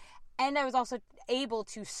fun, and I was also able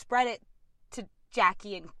to spread it to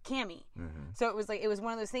Jackie and Cammie. So it was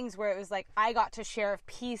one of those things where it was like I got to share a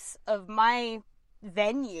piece of my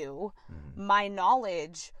venue, my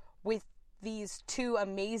knowledge, with these two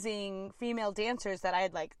amazing female dancers that I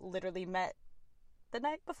had like literally met the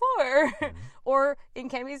night before or in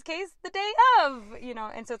Cammie's case the day of,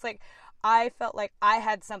 and so it's like I felt like I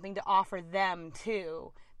had something to offer them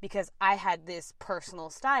too, because I had this personal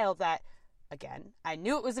style that, again, I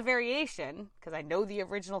knew it was a variation because I know the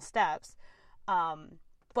original steps,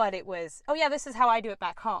 but it was, oh yeah, this is how I do it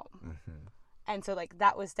back home. And so like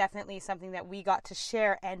that was definitely something that we got to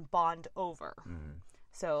share and bond over.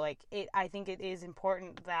 So, like, I think it is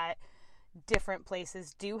important that different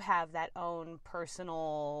places do have that own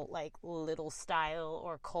personal, like, little style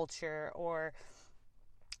or culture or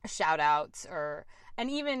shout-outs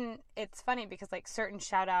and even, it's funny because, like, certain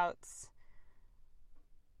shout-outs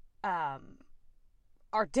are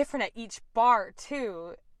different at each bar,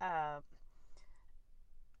 too,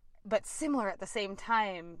 but similar at the same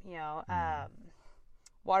time,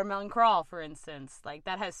 Watermelon Crawl, for instance, like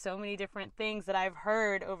that has so many different things that I've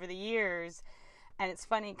heard over the years, and it's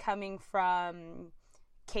funny coming from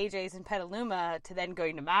KJ's and Petaluma to then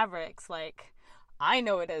going to Mavericks, like I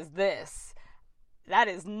know it as this. That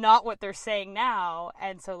is not what they're saying now,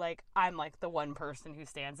 and so like I'm like the one person who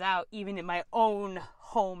stands out even in my own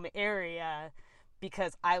home area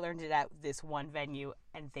because I learned it at this one venue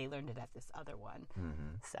and they learned it at this other one.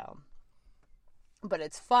 So but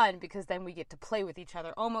it's fun because then we get to play with each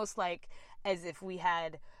other, almost like as if we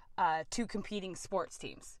had two competing sports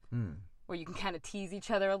teams, where you can kind of tease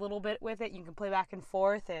each other a little bit with it. You can play back and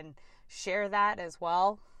forth and share that as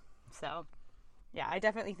well. So, yeah, I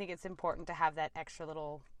definitely think it's important to have that extra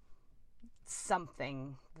little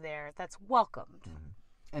something there that's welcomed.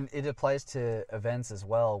 And it applies to events as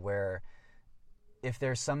well, where if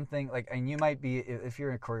there's something, like, and you might be, if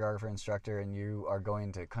you're a choreographer instructor and you are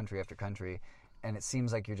going to country after country, and it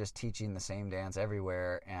seems like you're just teaching the same dance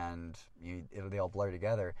everywhere and they all blur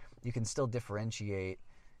together, you can still differentiate,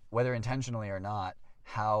 whether intentionally or not,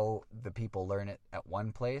 how the people learn it at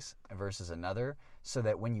one place versus another, so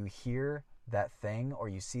that when you hear that thing or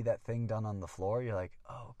you see that thing done on the floor, you're like,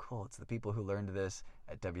 oh, cool, it's the people who learned this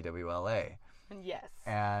at WWLA. Yes.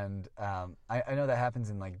 And I know that happens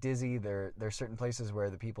in like Dizzy. There's certain places where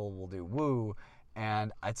the people will do woo,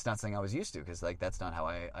 and it's not something I was used to because like that's not how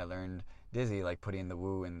I learned Dizzy, like putting the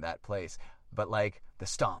woo in that place. But like the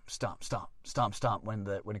stomp, stomp, stomp, stomp, stomp when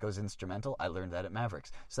it goes instrumental, I learned that at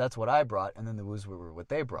Mavericks. So that's what I brought, and then the woos were what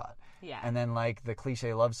they brought. Yeah. And then like the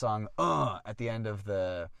cliche love song at the end of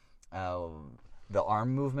the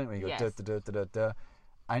arm movement when you go da da da da da.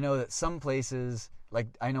 I know that some places, like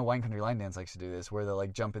I know Wine Country Line Dance likes to do this, where they'll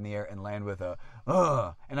like jump in the air and land with a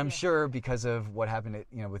and I'm sure because of what happened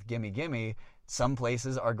at, with Gimme Gimme, some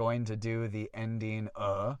places are going to do the ending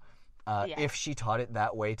if she taught it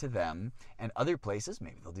that way to them, and other places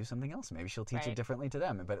maybe they'll do something else. Maybe she'll teach it differently to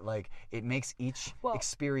them. But like it makes each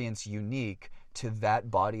experience unique to that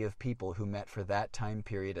body of people who met for that time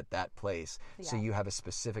period at that place. Yeah. So you have a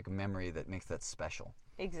specific memory that makes that special.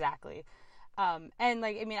 Exactly. And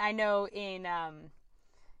like, I mean, I know in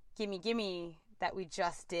Gimme Gimme that we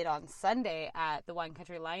just did on Sunday at the Wine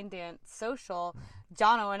Country Line Dance Social,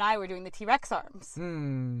 Jono and I were doing the T-Rex arms.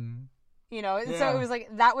 You know, so Yeah. it was like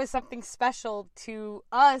that was something special to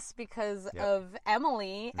us because Yep. of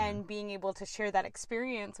Emily and being able to share that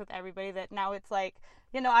experience with everybody. That now it's like,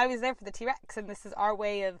 you know, I was there for the T-Rex, and this is our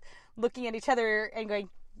way of looking at each other and going,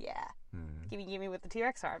 yeah, gimme with the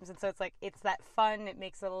T-Rex arms. And so it's like, it's that fun. It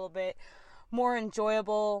makes it a little bit more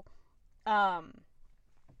enjoyable,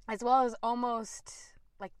 as well as almost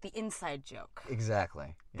like the inside joke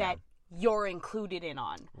Exactly. Yeah. that you're included in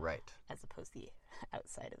on, Right. as opposed to the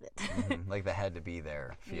outside of it. Like the had to be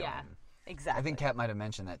there feeling. Yeah, exactly. I think Kat might have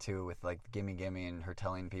mentioned that too with like gimme gimme and her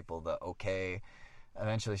telling people the okay.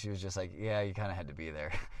 Eventually she was just like, yeah, you kind of had to be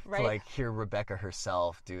there. Right. To like hear Rebecca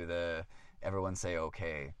herself do the everyone say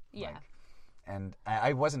okay. Yeah. Like, and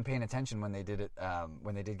I wasn't paying attention when they did it,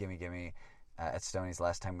 when they did gimme gimme at Stoney's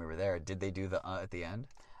last time we were there. Did they do the at the end?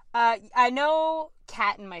 I know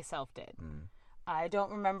Kat and myself did. I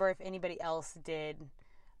don't remember if anybody else did.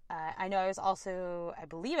 I know I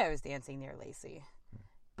believe I was dancing near Lacey,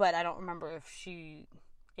 but I don't remember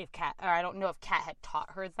I don't know if Kat had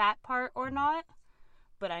taught her that part or not.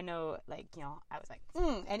 But I know, like, you know, I was like,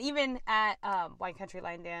 And even at Wine Country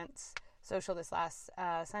Line Dance Social this last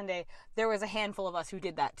Sunday, there was a handful of us who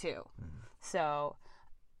did that too. So,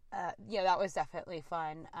 yeah, that was definitely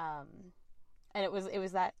fun. And it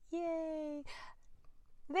was that, yay,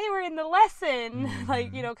 they were in the lesson.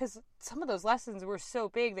 Like, you know, because some of those lessons were so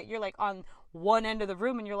big that you're like on one end of the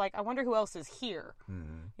room and you're like, I wonder who else is here.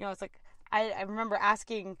 You know, it's like, I remember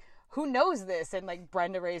asking, who knows this? And like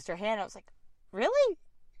Brenda raised her hand. I was like, really?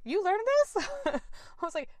 You learned this? I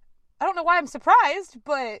was like, I don't know why I'm surprised,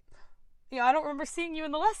 but, you know, I don't remember seeing you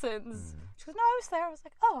in the lessons. She goes, no, I was there. I was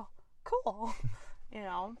like, oh, cool. You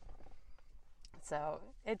know? So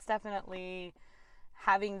it's definitely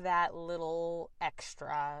having that little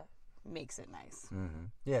extra makes it nice.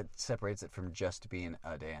 Yeah, it separates it from just being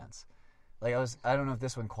a dance. Like I don't know if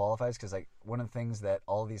this one qualifies because like one of the things that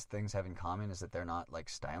all these things have in common is that they're not like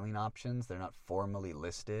styling options. They're not formally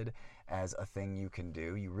listed as a thing you can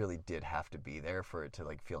do. You really did have to be there for it to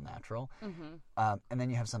like feel natural. And then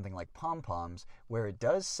you have something like pom poms where it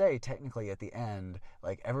does say technically at the end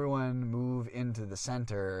like everyone move into the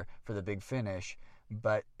center for the big finish.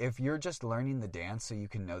 But if you're just learning the dance so you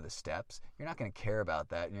can know the steps, you're not going to care about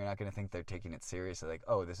that, and you're not going to think they're taking it seriously. Like,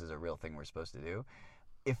 oh, this is a real thing we're supposed to do.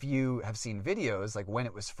 If you have seen videos, like when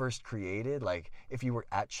it was first created, like if you were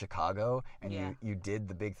at Chicago and you did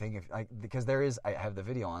the big thing, because I have the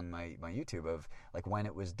video on my YouTube of like when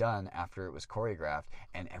it was done after it was choreographed,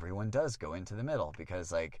 and everyone does go into the middle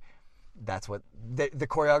because like that's what the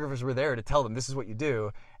choreographers were there to tell them this is what you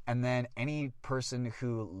do, and then any person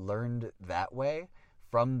who learned that way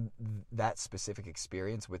from that specific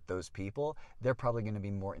experience with those people, they're probably going to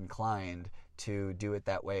be more inclined to do it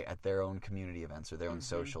that way at their own community events or their own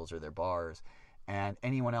socials or their bars. And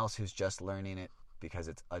anyone else who's just learning it because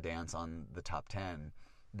it's a dance on the top 10,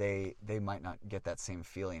 they might not get that same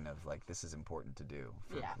feeling of like this is important to do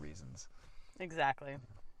for reasons. Exactly.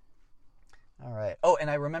 All right. Oh, and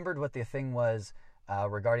I remembered what the thing was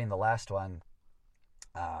regarding the last one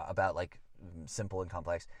about like simple and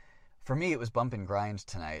complex. For me, it was bump and grind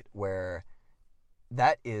tonight, where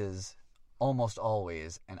that is almost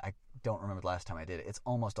always, and I don't remember the last time I did it, it's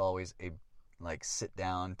almost always a like sit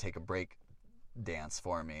down, take a break dance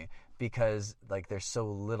for me because like there's so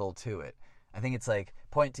little to it. I think it's like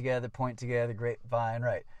point together, grapevine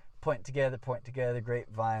right, point together,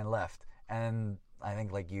 grapevine left, and I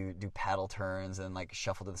think like you do paddle turns and like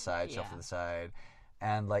shuffle to the side,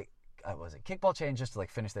 and like what was it, kickball change just to like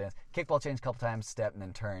finish the dance, kickball change a couple times, step and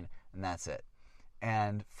then turn, and that's it.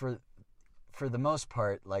 And for the most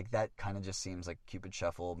part, like that kind of just seems like Cupid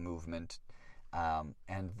Shuffle movement, and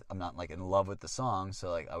I'm not like in love with the song, so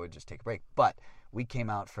like I would just take a break. But we came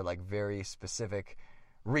out for like very specific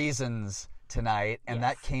reasons tonight, and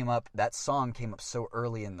that song came up so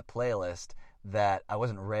early in the playlist that I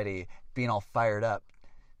wasn't ready, being all fired up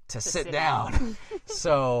to sit down.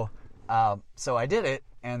 So I did it,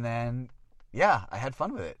 and then I had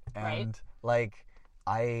fun with it, and like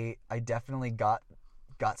I definitely got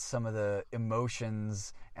some of the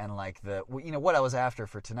emotions and like the what I was after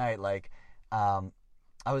for tonight. Like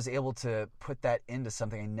I was able to put that into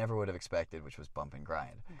something I never would have expected, which was bump and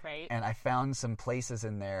grind. Right. And I found some places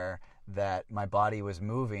in there that my body was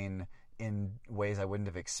moving in ways I wouldn't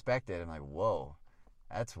have expected. I'm like, whoa,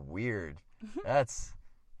 that's weird. That's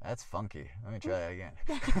funky. Let me try that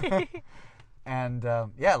again. And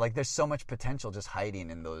like there's so much potential just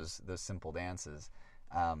hiding in those simple dances.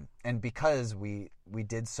 And because we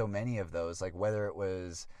did so many of those, like whether it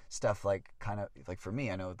was stuff like kind of like for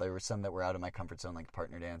me, I know there were some that were out of my comfort zone, like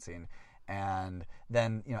partner dancing, and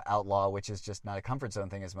then outlaw, which is just not a comfort zone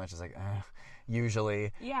thing as much as like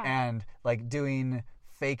usually, and like doing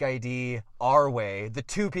fake ID our way, the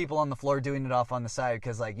two people on the floor doing it off on the side,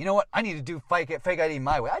 because like, you know what, I need to do fake ID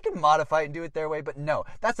my way. I can modify it and do it their way, but no,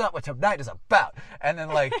 that's not what tonight is about. And then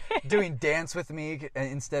like doing Dance With Me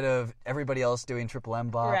instead of everybody else doing Triple M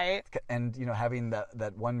Bop, right? And having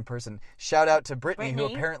that one person. Shout out to Brittany, who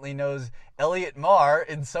apparently knows Elliot Marr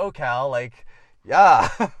in SoCal. Like, yeah,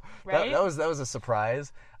 right? that was a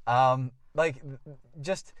surprise. Like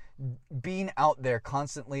just being out there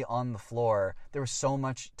constantly on the floor, there was so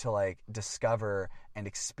much to like discover and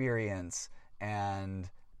experience, and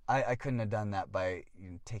I couldn't have done that by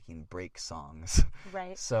taking break songs.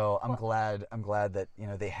 Right. So I'm glad that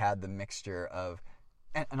they had the mixture of,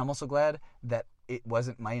 and I'm also glad that it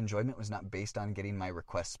wasn't, my enjoyment was not based on getting my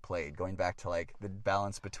requests played. Going back to like the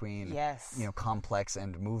balance between complex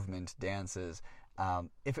and movement dances.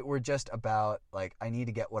 If it were just about like, I need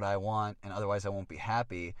to get what I want and otherwise I won't be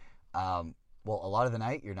happy, well, a lot of the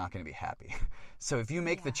night you're not going to be happy. So if you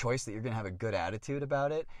make the choice that you're going to have a good attitude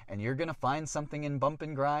about it and you're going to find something in bump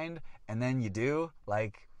and grind, and then you do,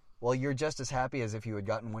 like, well, you're just as happy as if you had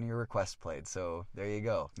gotten one of your requests played. So there you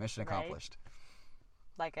go. Mission accomplished.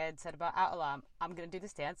 Like I had said about Outlaw, I'm going to do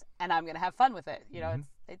this dance and I'm going to have fun with it.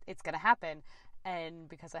 It's going to happen. And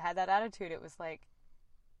because I had that attitude, it was like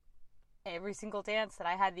every single dance that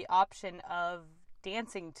I had the option of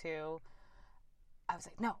dancing to, I was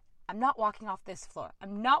like, no, I'm not walking off this floor.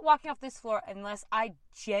 I'm not walking off this floor unless I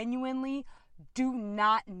genuinely do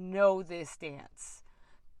not know this dance.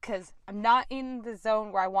 Because I'm not in the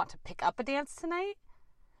zone where I want to pick up a dance tonight,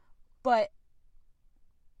 but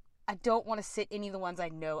I don't want to sit any of the ones I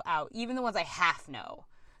know out, even the ones I half know.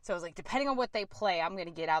 So I was like, depending on what they play, I'm going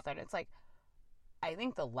to get out there. And it's like, I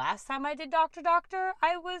think the last time I did Dr. Doctor,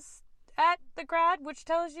 I was at the grad, which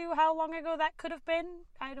tells you how long ago that could have been.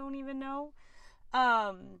 I don't even know.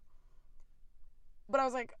 But I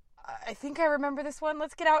was like, I think I remember this one.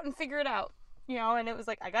 Let's get out and figure it out. And it was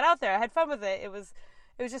like, I got out there. I had fun with it. It was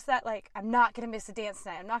just that, like, I'm not going to miss a dance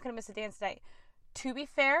tonight. I'm not going to miss a dance tonight. To be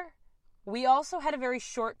fair, we also had a very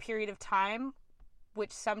short period of time,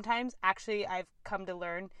 which sometimes, actually, I've come to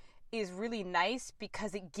learn, is really nice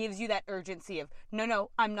because it gives you that urgency of,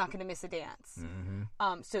 no, I'm not going to miss a dance.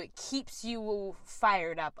 Mm-hmm. So it keeps you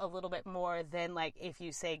fired up a little bit more than, like, if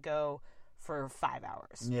you say go for 5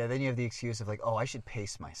 hours. Yeah, then you have the excuse of like, oh, I should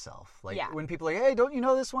pace myself. Like when people are like, hey, don't you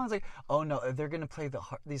know this one? It's like, oh no, they're going to play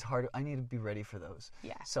these hard, I need to be ready for those.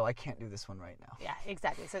 Yeah. So I can't do this one right now. Yeah,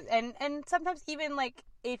 exactly. So and sometimes even like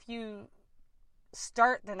if you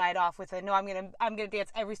start the night off with I'm going to dance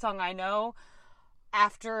every song I know,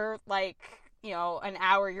 after like, an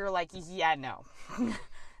hour you're like, yeah, no.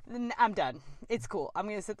 I'm done. It's cool. I'm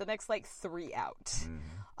going to sit the next like 3 out. Mm-hmm.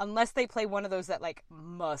 Unless they play one of those that, like,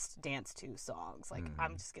 must dance to songs. Like,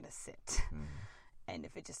 I'm just going to sit. Mm-hmm. And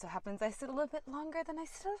if it just so happens I sit a little bit longer, then I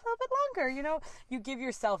sit a little bit longer, You give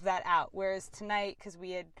yourself that out. Whereas tonight, because we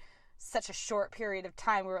had such a short period of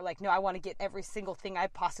time, we were like, no, I want to get every single thing I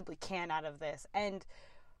possibly can out of this. And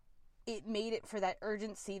it made it for that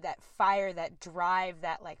urgency, that fire, that drive,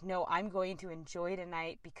 that, like, no, I'm going to enjoy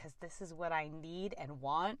tonight because this is what I need and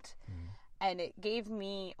want. Mm-hmm. And it gave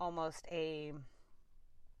me almost a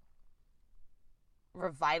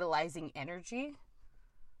revitalizing energy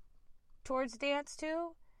towards dance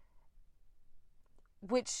too,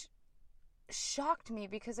 which shocked me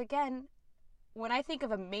because, again, when I think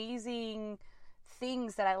of amazing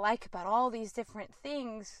things that I like about all these different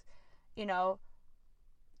things,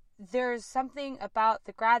 there's something about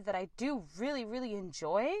the grad that I do really, really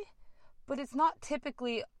enjoy, but it's not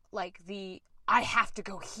typically like I have to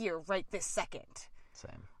go here right this second.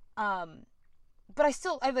 Same. But I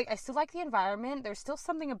still like the environment. There's still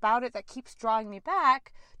something about it that keeps drawing me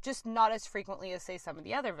back, just not as frequently as, say, some of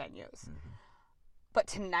the other venues. Mm-hmm. But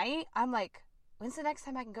tonight, I'm like, when's the next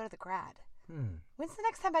time I can go to the grad? When's the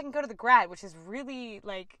next time I can go to the grad? Which is really,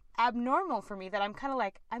 like, abnormal for me, that I'm kind of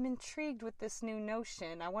like, I'm intrigued with this new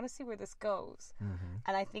notion. I want to see where this goes. Mm-hmm.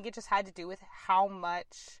 And I think it just had to do with how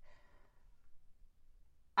much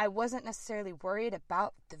I wasn't necessarily worried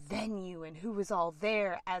about the venue and who was all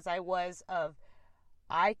there as I was of,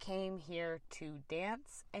 I came here to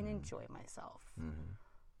dance and enjoy myself. Mm-hmm.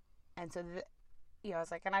 And so, I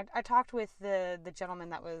was like, and I talked with the gentleman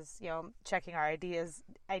that was, checking our IDs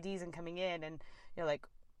and coming in, and, like,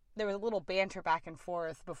 there was a little banter back and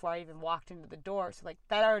forth before I even walked into the door. So, like,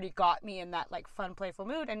 that already got me in that, like, fun, playful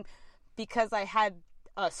mood. And because I had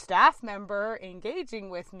a staff member engaging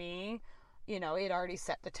with me, it already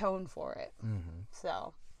set the tone for it. Mm-hmm.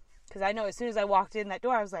 So, because I know as soon as I walked in that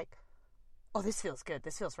door, I was like, oh, this feels good.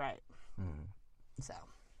 This feels right. So.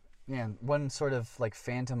 Yeah, and one sort of like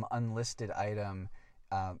phantom unlisted item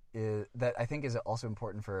that I think is also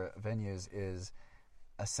important for venues is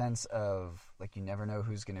a sense of like you never know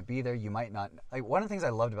who's going to be there. You might not. Like one of the things I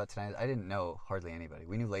loved about tonight, I didn't know hardly anybody.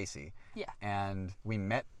 We knew Lacey, and we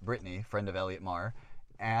met Brittany, friend of Elliot Marr,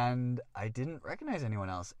 and I didn't recognize anyone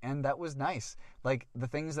else, and that was nice. Like the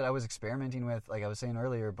things that I was experimenting with, like I was saying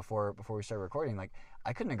earlier before we started recording, like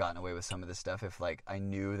I couldn't have gotten away with some of this stuff if like I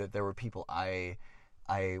knew that there were people I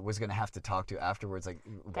was going to have to talk to afterwards, like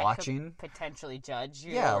that watching. Could potentially judge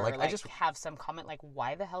you. Yeah, or like I just have some comment like,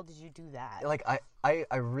 why the hell did you do that? Like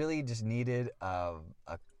I really just needed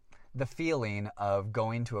the feeling of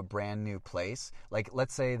going to a brand new place. Like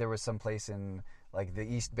let's say there was some place in like the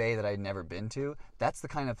East Bay that I'd never been to. That's the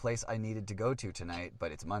kind of place I needed to go to tonight,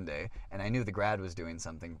 but it's Monday, and I knew the grad was doing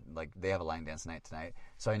something, like they have a line dance night tonight,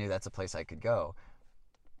 so I knew that's a place I could go.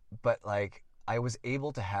 But like I was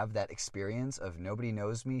able to have that experience of nobody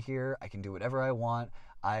knows me here. I can do whatever I want.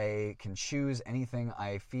 I can choose anything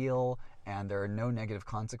I feel, and there are no negative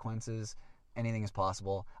consequences. Anything is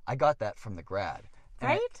possible. I got that from the grad.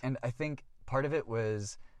 Right? And I think part of it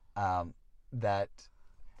was that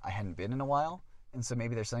I hadn't been in a while, and so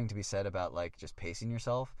maybe there's something to be said about like just pacing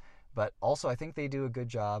yourself. But also I think they do a good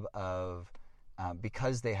job of,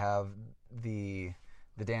 because they have the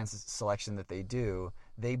dance selection that they do,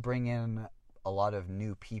 they bring in a lot of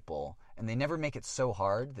new people, and they never make it so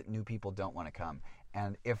hard that new people don't want to come.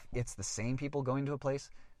 And if it's the same people going to a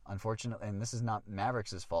place, unfortunately, and this is not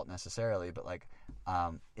Mavericks' fault necessarily, but like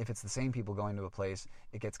if it's the same people going to a place,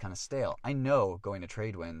 it gets kind of stale. I know going to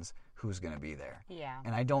Tradewinds who's going to be there. Yeah.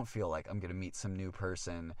 And I don't feel like I'm going to meet some new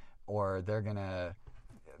person, or they're going to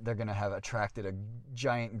have attracted a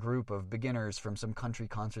giant group of beginners from some country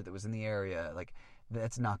concert that was in the area. Like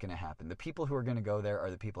that's not going to happen. The people who are going to go there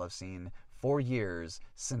are the people I've seen for years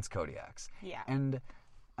since Kodiak's. Yeah. And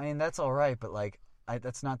I mean that's all right, but like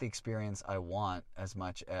that's not the experience I want as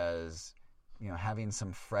much as, you know, having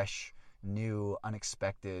some fresh, new,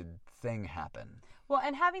 unexpected thing happen. Well,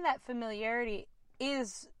 and having that familiarity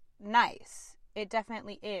is nice. It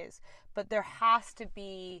definitely is. But there has to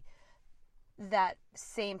be that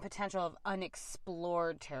same potential of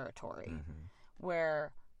unexplored territory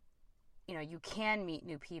where, you know, you can meet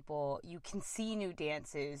new people, you can see new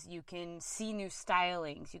dances, you can see new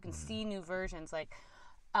stylings, you can see new versions. Like,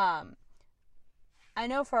 I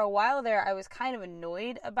know for a while there I was kind of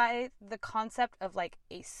annoyed about the concept of like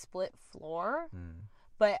a split floor,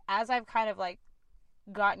 but as I've kind of like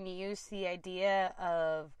gotten used to the idea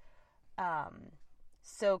of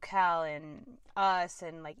SoCal and us,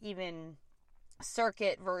 and like even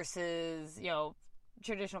circuit versus, you know,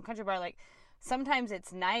 traditional country bar, like sometimes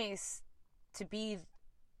it's nice to be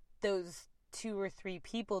those 2 or 3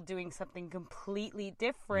 people doing something completely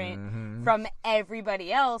different from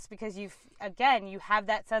everybody else, because you have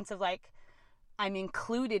that sense of like, I'm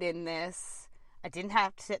included in this. I didn't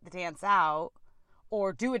have to sit the dance out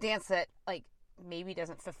or do a dance that like maybe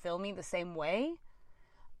doesn't fulfill me the same way.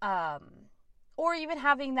 Or even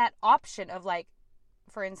having that option of like,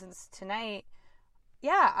 for instance, tonight,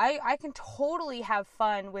 I can totally have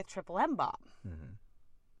fun with Triple M Bop.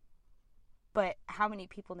 But how many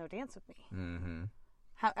people know dance with me?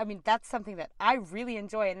 That's something that I really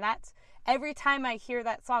enjoy. And that's every time I hear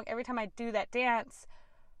that song, every time I do that dance,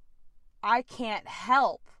 I can't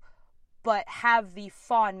help but have the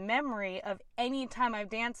fond memory of any time I've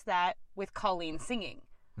danced that with Colleen singing.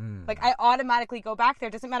 Like I automatically go back there.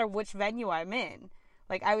 It doesn't matter which venue I'm in.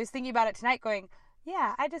 Like I was thinking about it tonight going,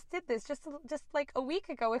 yeah, I just did this just like a week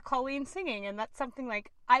ago with Colleen singing, and that's something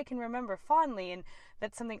like I can remember fondly, and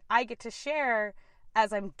that's something I get to share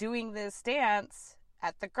as I'm doing this dance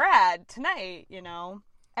at the grad tonight, you know.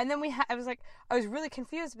 And then I was really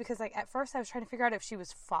confused because like at first I was trying to figure out if she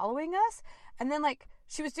was following us, and then like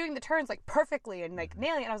she was doing the turns like perfectly and like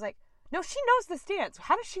nailing it, and I was like, no, she knows this dance.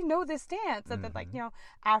 How does she know this dance? And then like, you know,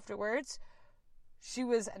 afterwards she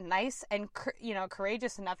was nice and, you know,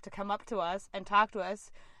 courageous enough to come up to us and talk to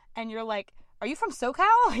us. And you're like, are you from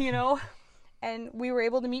SoCal? You know? And we were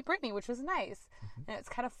able to meet Brittany, which was nice. And it's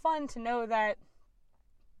kind of fun to know that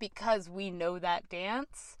because we know that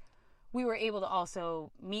dance, we were able to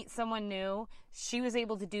also meet someone new. She was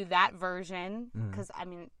able to do that version because, I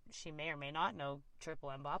mean, she may or may not know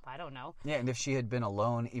Triple M Bop. I don't know. Yeah, and if she had been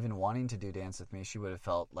alone, even wanting to do dance with me, she would have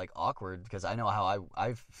felt like awkward because I know how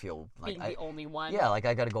I feel. Like being the only one. Yeah, like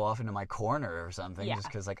I got to go off into my corner or something just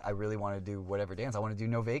because like I really want to do whatever dance. I want to do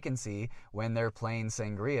No Vacancy when they're playing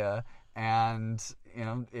Sangria, and you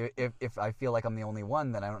know if I feel like I'm the only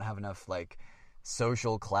one, then I don't have enough like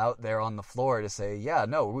social clout there on the floor to say, yeah,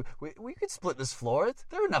 no, we could split this floor.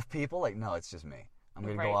 There are enough people. Like, no, it's just me. I'm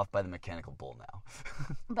going to go off by the mechanical bull now.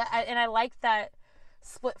 But I like that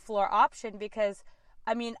split floor option because,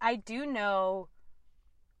 I mean, I do know,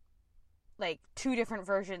 like, 2 different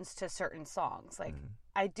versions to certain songs. Like,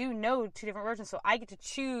 I do know 2 different versions, so I get to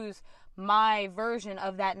choose my version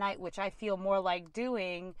of that night, which I feel more like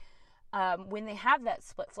doing when they have that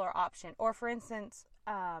split floor option. Or, for instance,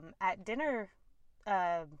 at dinner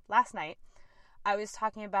last night, I was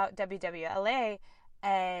talking about WWLA,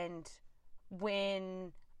 and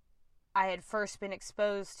when I had first been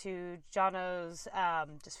exposed to Jono's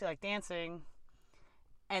Just Feel Like Dancing,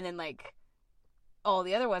 and then, like, all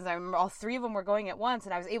the other ones, I remember all 3 of them were going at once,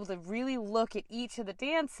 and I was able to really look at each of the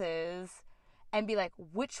dances and be like,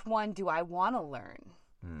 which one do I want to learn?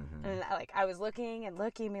 Mm-hmm. And, like, I was looking and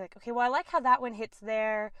looking and be like, okay, well, I like how that one hits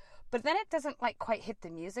there, but then it doesn't, like, quite hit the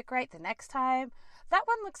music right the next time. That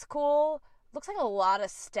one looks cool. Looks like a lot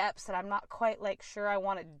of steps that I'm not quite, like, sure I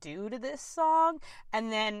want to do to this song.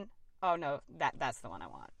 And then, oh no, that's the one I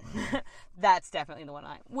want. That's definitely the one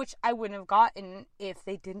which I wouldn't have gotten if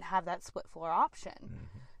they didn't have that split floor option.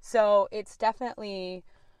 Mm-hmm. So it's definitely,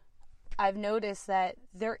 I've noticed that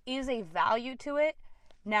there is a value to it.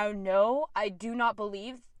 Now, no, I do not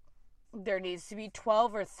believe there needs to be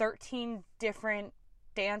 12 or 13 different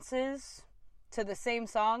dances to the same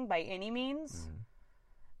song by any means. Mm-hmm.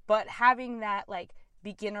 But having that, like,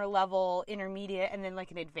 beginner level, intermediate, and then,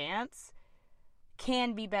 like, an advance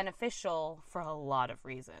can be beneficial for a lot of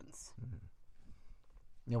reasons. Mm-hmm.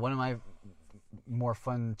 You know, one of my more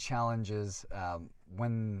fun challenges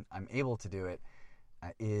when I'm able to do it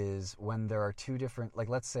is when there are 2 different, like,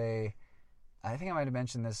 let's say, I think I might have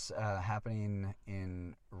mentioned this happening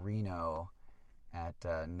in Reno at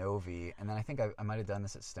Novi, and then I think I might have done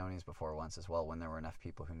this at Stoney's before once as well, when there were enough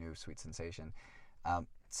people who knew Sweet Sensation.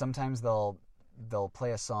 Sometimes they'll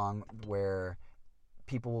play a song where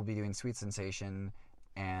people will be doing Sweet Sensation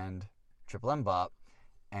and Triple M Bop,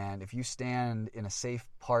 and if you stand in a safe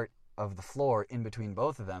part of the floor in between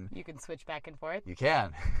both of them, you can switch back and forth. You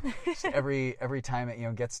can. Just every time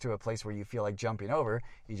it gets to a place where you feel like jumping over,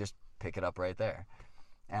 you just pick it up right there.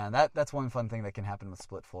 And that's one fun thing that can happen with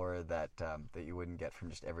split floor that you wouldn't get from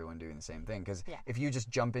just everyone doing the same thing. Because if you just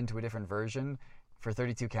jump into a different version for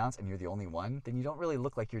 32 counts and you're the only one, then you don't really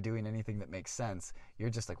look like you're doing anything that makes sense.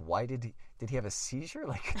 You're just like, why did he have a seizure?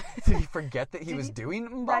 Like, did he forget that he was doing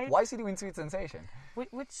Mbop? Right. Why is he doing Sweet Sensation?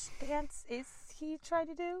 Which dance is he trying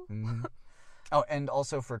to do? Mm-hmm. Oh, and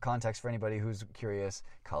also for context for anybody who's curious,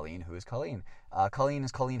 Colleen, who is Colleen? Colleen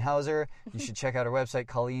is Colleen Hauser. You should check out her website,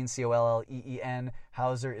 Colleen, Colleen.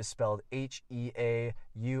 Hauser is spelled Heauser.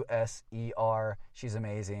 She's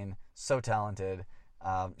amazing, so talented.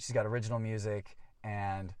 She's got original music,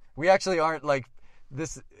 and we actually aren't like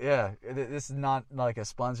this. Yeah, this is not like a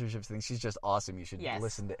sponsorship thing. She's just awesome. You should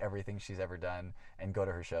listen to everything she's ever done and go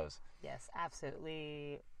to her shows. Yes,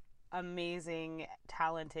 absolutely. Amazing,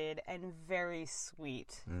 talented, and very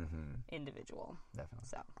sweet individual. Definitely.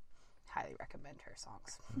 So, highly recommend her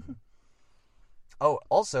songs. Mm-hmm. Oh,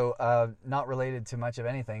 also, not related to much of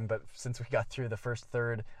anything, but since we got through the first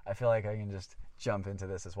third, I feel like I can just jump into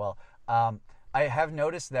this as well. I have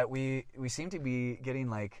noticed that we seem to be getting,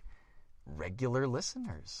 like, regular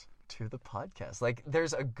listeners to the podcast. Like,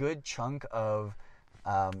 there's a good chunk of,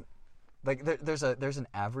 like, there's an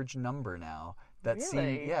average number now.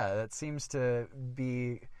 Really? That seems to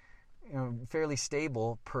be fairly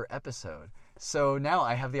stable per episode. So now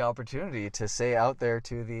I have the opportunity to say out there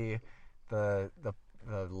to the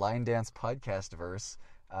Line Dance podcast verse,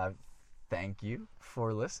 thank you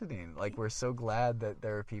for listening. Like, we're so glad that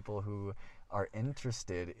there are people who are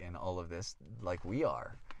interested in all of this, like we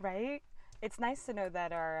are. Right? It's nice to know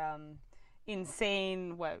that our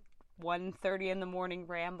insane 1:30 in the morning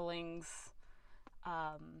ramblings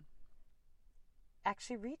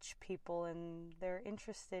actually reach people, and they're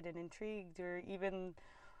interested and intrigued, or even,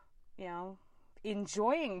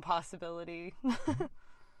 enjoying possibility.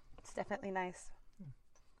 It's definitely nice.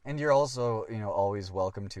 And you're also, always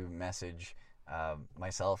welcome to message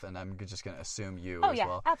myself, and I'm just going to assume you as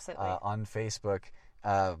well. Absolutely. On Facebook.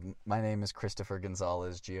 My name is Christopher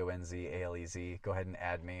Gonzalez, Gonzalez. Go ahead and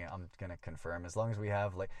add me. I'm going to confirm. As long as we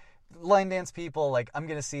have, like, line dance people, like, I'm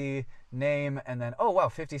going to see name and then, oh, wow,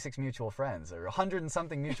 56 mutual friends or 100 and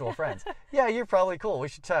something mutual friends. Yeah, you're probably cool. We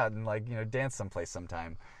should chat and, like, dance someplace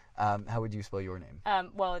sometime. How would you spell your name?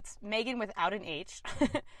 Well, it's Megan without an H,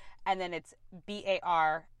 and then it's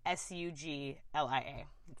Barsuglia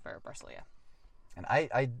for Barcelia. And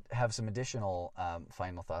I have some additional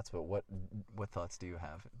final thoughts, but what thoughts do you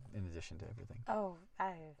have in addition to everything? Oh,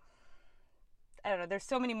 I don't know. There's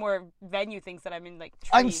so many more venue things that I'm in, like,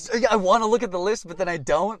 I want to look at the list, but then I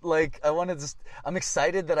don't. Like, I'm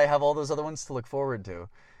excited that I have all those other ones to look forward to.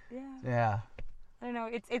 Yeah. I don't know.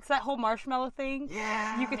 It's that whole marshmallow thing.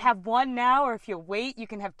 Yeah. You could have one now, or if you wait, you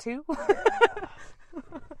can have two.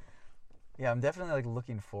 Yeah, I'm definitely like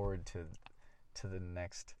looking forward to the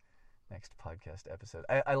next podcast episode.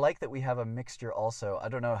 I like that we have a mixture also. I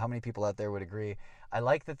don't know how many people out there would agree. I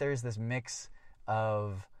like that there's this mix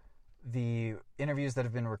of the interviews that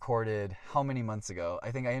have been recorded how many months ago. I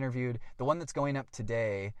think I interviewed, the one that's going up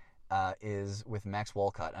today is with Max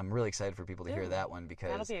Walcott. I'm really excited for people to hear that one because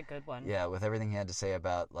that'll be a good one. Yeah, with everything he had to say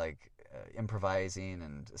about like improvising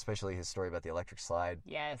and especially his story about the electric slide.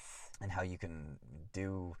 Yes. And how you can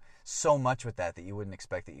do so much with that you wouldn't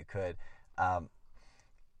expect that you could.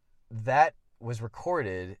 That was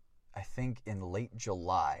recorded, I think, in late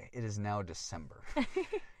July. It is now December.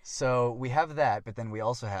 So we have that, but then we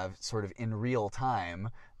also have sort of in real time,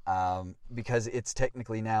 because it's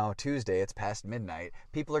technically now Tuesday, it's past midnight,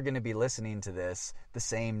 people are going to be listening to this the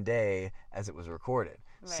same day as it was recorded.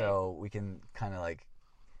 Right. So we can kind of like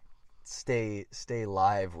stay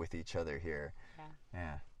live with each other here.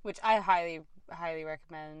 Yeah. Which I highly, highly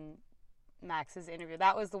recommend Max's interview.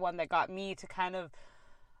 That was the one that got me to kind of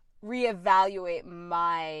reevaluate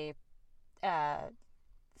my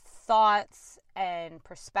thoughts and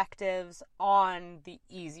perspectives on the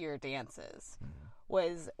easier dances.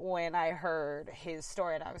 Was when I heard his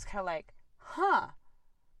story, and I was kind of like,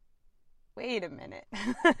 wait a minute.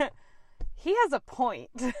 He has a point.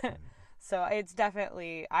 So it's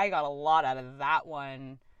definitely, I got a lot out of that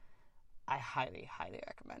one. I highly, highly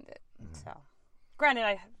recommend it. So, granted,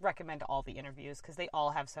 I recommend all the interviews because they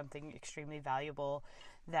all have something extremely valuable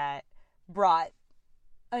that brought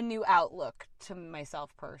a new outlook to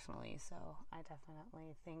myself personally. So I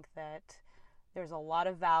definitely think that there's a lot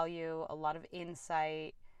of value, a lot of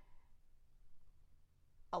insight,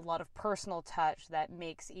 a lot of personal touch that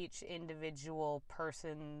makes each individual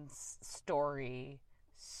person's story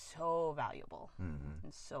so valuable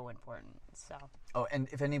and so important. So. Oh, and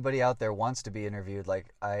if anybody out there wants to be interviewed,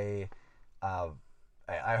 like I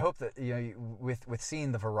hope that with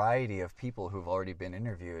seeing the variety of people who've already been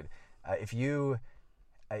interviewed, if you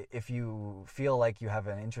feel like you have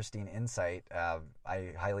an interesting insight,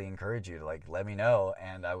 I highly encourage you to like let me know,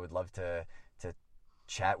 and I would love to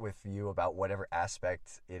chat with you about whatever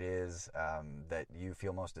aspect it is that you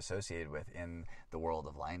feel most associated with in the world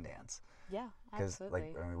of line dance. Yeah, absolutely.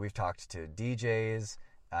 Because like we've talked to DJs,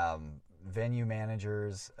 venue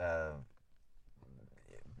managers,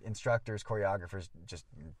 instructors, choreographers, just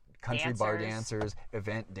country bar dancers,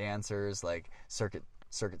 event dancers, like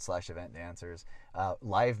circuit/event dancers,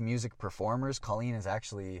 live music performers. Colleen is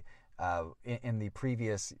actually in the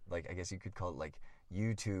previous, like I guess you could call it like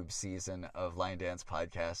YouTube season of Line Dance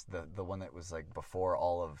Podcast, the one that was like before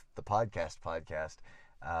all of the podcast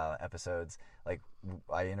episodes. Like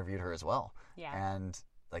I interviewed her as well. Yeah. And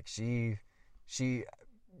like she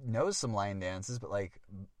knows some line dances, but like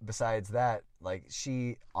besides that, like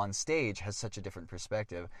she on stage has such a different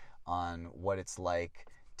perspective on what it's like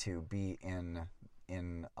to be in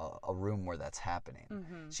a room where that's happening.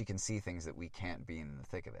 She can see things that we can't be in the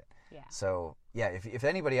thick of it. Yeah. So yeah, if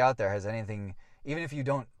anybody out there has anything, even if you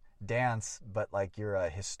don't dance, but like you're a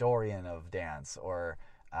historian of dance, or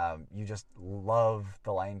you just love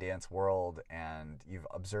the line dance world and you've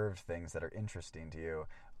observed things that are interesting to you,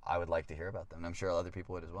 I would like to hear about them. I'm sure other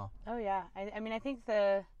people would as well. Oh yeah, I mean I think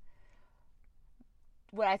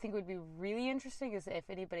what I think would be really interesting is if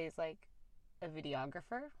anybody's like a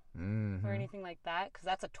videographer or anything like that, because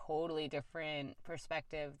that's a totally different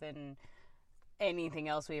perspective than anything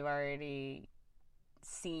else we've already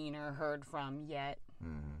seen or heard from yet.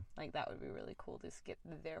 Like that would be really cool to get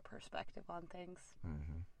their perspective on things.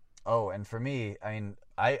 Oh, and for me, I mean,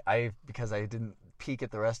 I because I didn't peek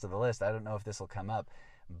at the rest of the list, I don't know if this will come up,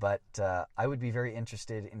 but I would be very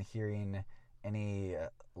interested in hearing any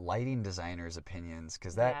lighting designers' opinions,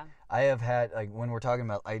 because I have had, like when we're talking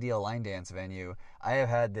about ideal line dance venue, I have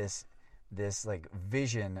had this like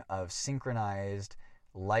vision of synchronized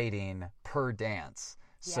lighting per dance,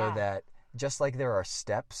 so that just like there are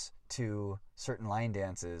steps to certain line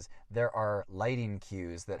dances, there are lighting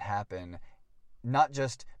cues that happen, not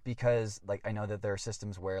just because like I know that there are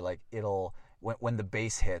systems where like it'll when the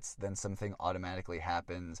bass hits, then something automatically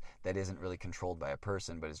happens that isn't really controlled by a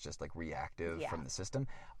person, but it's just like reactive from the system.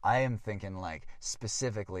 I am thinking like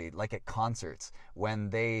specifically like at concerts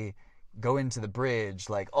when they go into the bridge,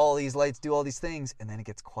 like all these lights do all these things, and then it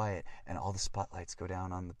gets quiet and all the spotlights go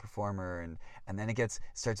down on the performer, and then it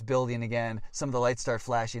starts building again. Some of the lights start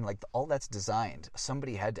flashing, like all that's designed.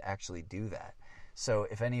 Somebody had to actually do that. So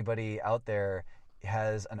if anybody out there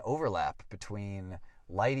has an overlap between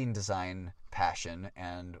lighting design passion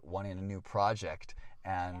and wanting a new project,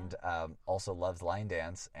 and also loves line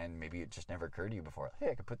dance, and maybe it just never occurred to you before, hey,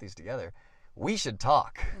 I could put these together, we should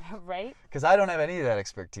talk. Right? Because I don't have any of that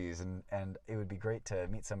expertise, and it would be great to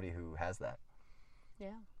meet somebody who has that. Yeah.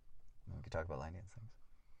 And we could talk about line dance things.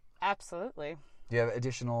 Absolutely. Do you have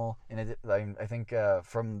additional, I think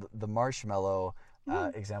from the marshmallow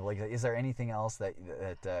example, like, is there anything else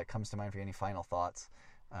that comes to mind for you? Any final thoughts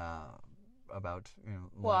about,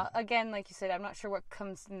 Well, again, like you said, I'm not sure what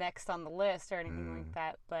comes next on the list or anything like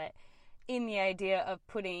that, but in the idea of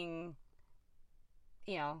putting,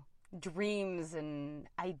 dreams and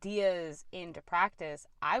ideas into practice,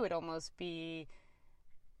 I would almost be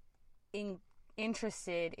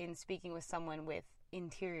interested in speaking with someone with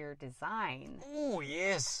interior design. Oh,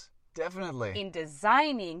 yes, definitely. In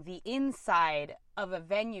designing the inside of a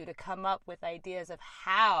venue to come up with ideas of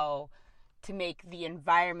how to make the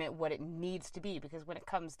environment what it needs to be, because when it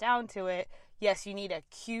comes down to it, yes, you need a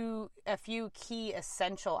few key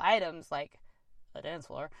essential items like a dance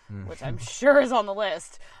floor, which I'm sure is on the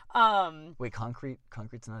list. Wait,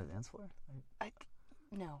 concrete's not a dance floor?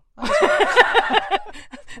 No. I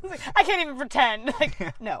can't even pretend.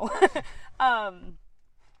 No.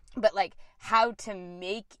 But how to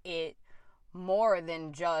make it more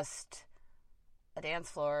than just a dance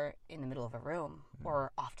floor in the middle of a room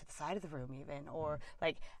or off to the side of the room even, or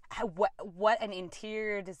what an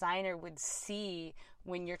interior designer would see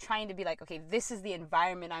when you're trying to be okay, this is the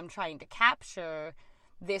environment I'm trying to capture,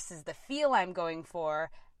 this is the feel I'm going for.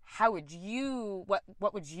 How would you,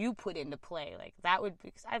 what would you put into play? That would be,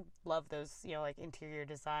 because I love those, interior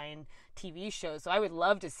design TV shows. So I would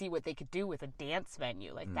love to see what they could do with a dance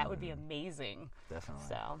venue. That would be amazing. Definitely.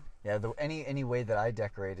 So. Yeah, any way that I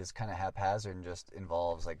decorate is kind of haphazard and just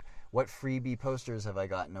involves, what freebie posters have I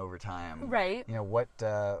gotten over time? Right.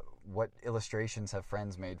 What illustrations have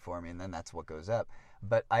friends made for me? And then that's what goes up.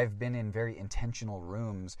 But I've been in very intentional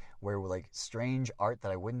rooms where strange art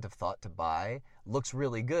that I wouldn't have thought to buy looks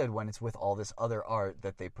really good when it's with all this other art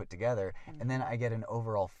that they put together. And then I get an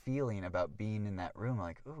overall feeling about being in that room,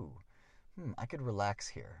 I could relax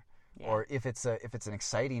here. Yeah. Or if it's an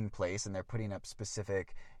exciting place and they're putting up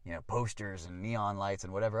specific, posters and neon lights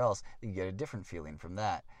and whatever else, you get a different feeling from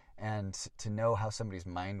that. And to know how somebody's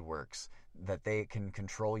mind works, that they can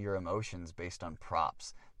control your emotions based on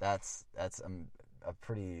props, that's a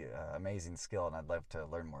pretty amazing skill, and I'd love to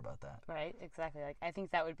learn more about that. Right, exactly. I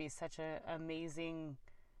think that would be such an amazing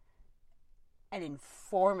and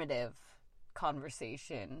informative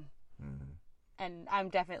conversation. Mm-hmm. And I'm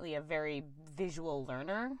definitely a very visual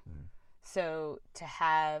learner. Mm-hmm. So to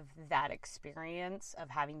have that experience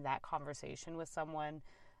of having that conversation with someone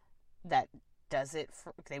that does it,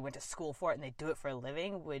 they went to school for it and they do it for a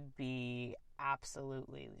living, would be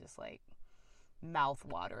absolutely just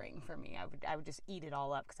mouth-watering for me. I would just eat it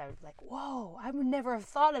all up, because I would be whoa, I would never have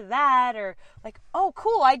thought of that, or oh,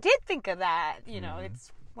 cool, I did think of that.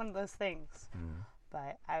 It's one of those things.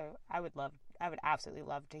 But I would absolutely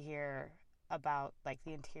love to hear about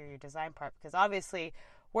the interior design part, because obviously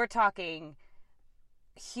we're talking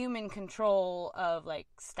human control of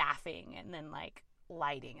staffing, and then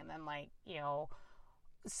lighting, and then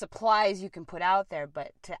supplies you can put out there,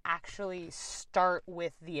 but to actually start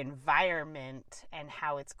with the environment and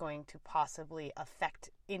how it's going to possibly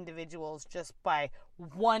affect individuals just by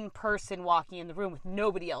one person walking in the room with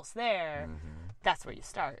nobody else there, that's where you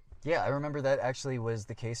start. Yeah, I remember that actually was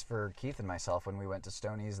the case for Keith and myself when we went to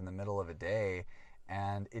Stoney's in the middle of a day,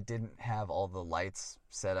 and it didn't have all the lights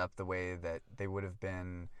set up the way that they would have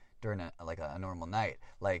been during a normal night.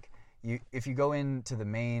 If you go into the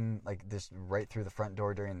main, this right through the front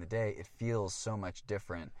door during the day, it feels so much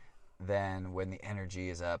different than when the energy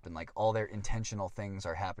is up and all their intentional things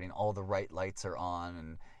are happening, all the right lights are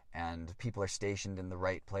on, and people are stationed in the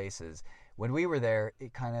right places. When we were there,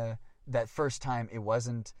 it kind of, that first time, it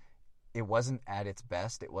wasn't at its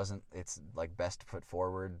best. It wasn't its best put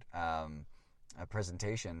forward a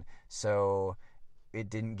presentation. So it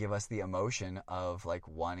didn't give us the emotion of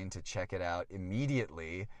wanting to check it out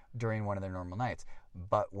immediately during one of their normal nights.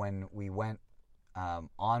 But when we went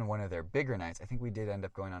on one of their bigger nights, I think we did end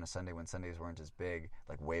up going on a Sunday when Sundays weren't as big,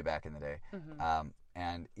 way back in the day. Mm-hmm.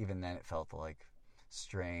 And even then it felt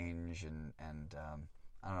strange and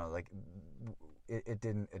I don't know, it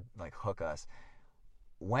didn't hook us.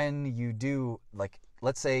 When you do,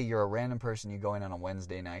 let's say you're a random person, you go in on a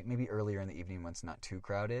Wednesday night, maybe earlier in the evening when it's not too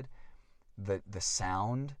crowded, the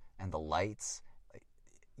sound and the lights,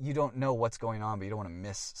 you don't know what's going on, but you don't want to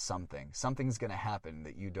miss something. Something's going to happen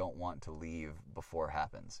that you don't want to leave before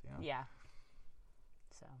happens. Yeah.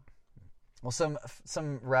 So, Well,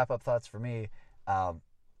 some wrap up thoughts for me. I'm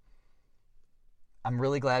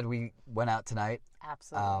really glad we went out tonight.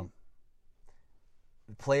 absolutely.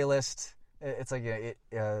 Playlist. It's like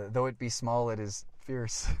though it be small, it is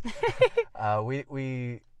fierce.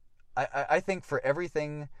 I think for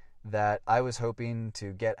everything that I was hoping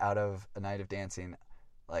to get out of a night of dancing,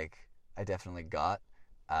 like I definitely got.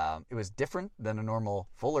 It was different than a normal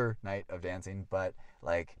fuller night of dancing, but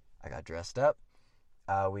like I got dressed up.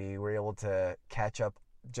 We were able to catch up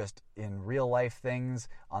just in real life things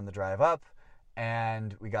on the drive up,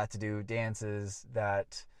 and we got to do dances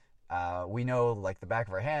that we know like the back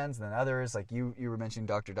of our hands, and then others like you were mentioning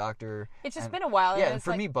Dr. Doctor. It's just been a while. Yeah, and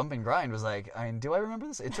for me, Bump and Grind was like, I mean, do I remember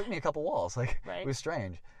this? It took me a couple walls. Like, Right. It was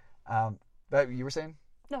strange. But you were saying?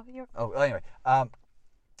 No, you're... Oh, anyway.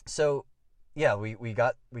 So, yeah, we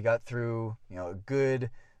got through, a good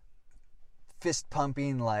fist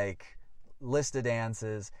pumping, like, list of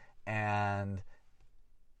dances, and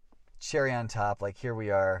cherry on top, like, here we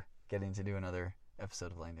are getting to do another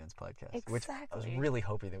episode of Line Dance Podcast, which I was Exactly. really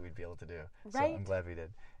hoping that we'd be able to do. So Right. I'm glad we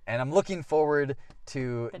did. And I'm looking forward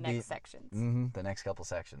to the next sections. the next couple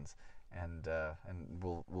sections, and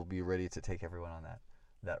we'll be ready to take everyone on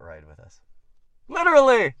that ride with us.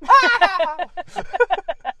 Literally.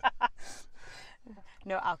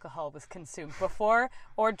 No alcohol was consumed before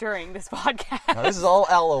or during this podcast. Now, this is all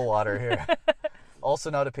aloe water here. Also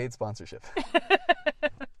not a paid sponsorship.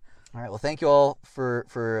 All right. Well, thank you all for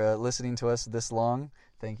listening to us this long.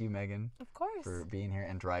 Thank you, Megan, Of course. for being here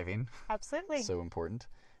and driving. Absolutely. So important.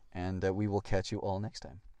 And we will catch you all next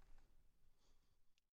time.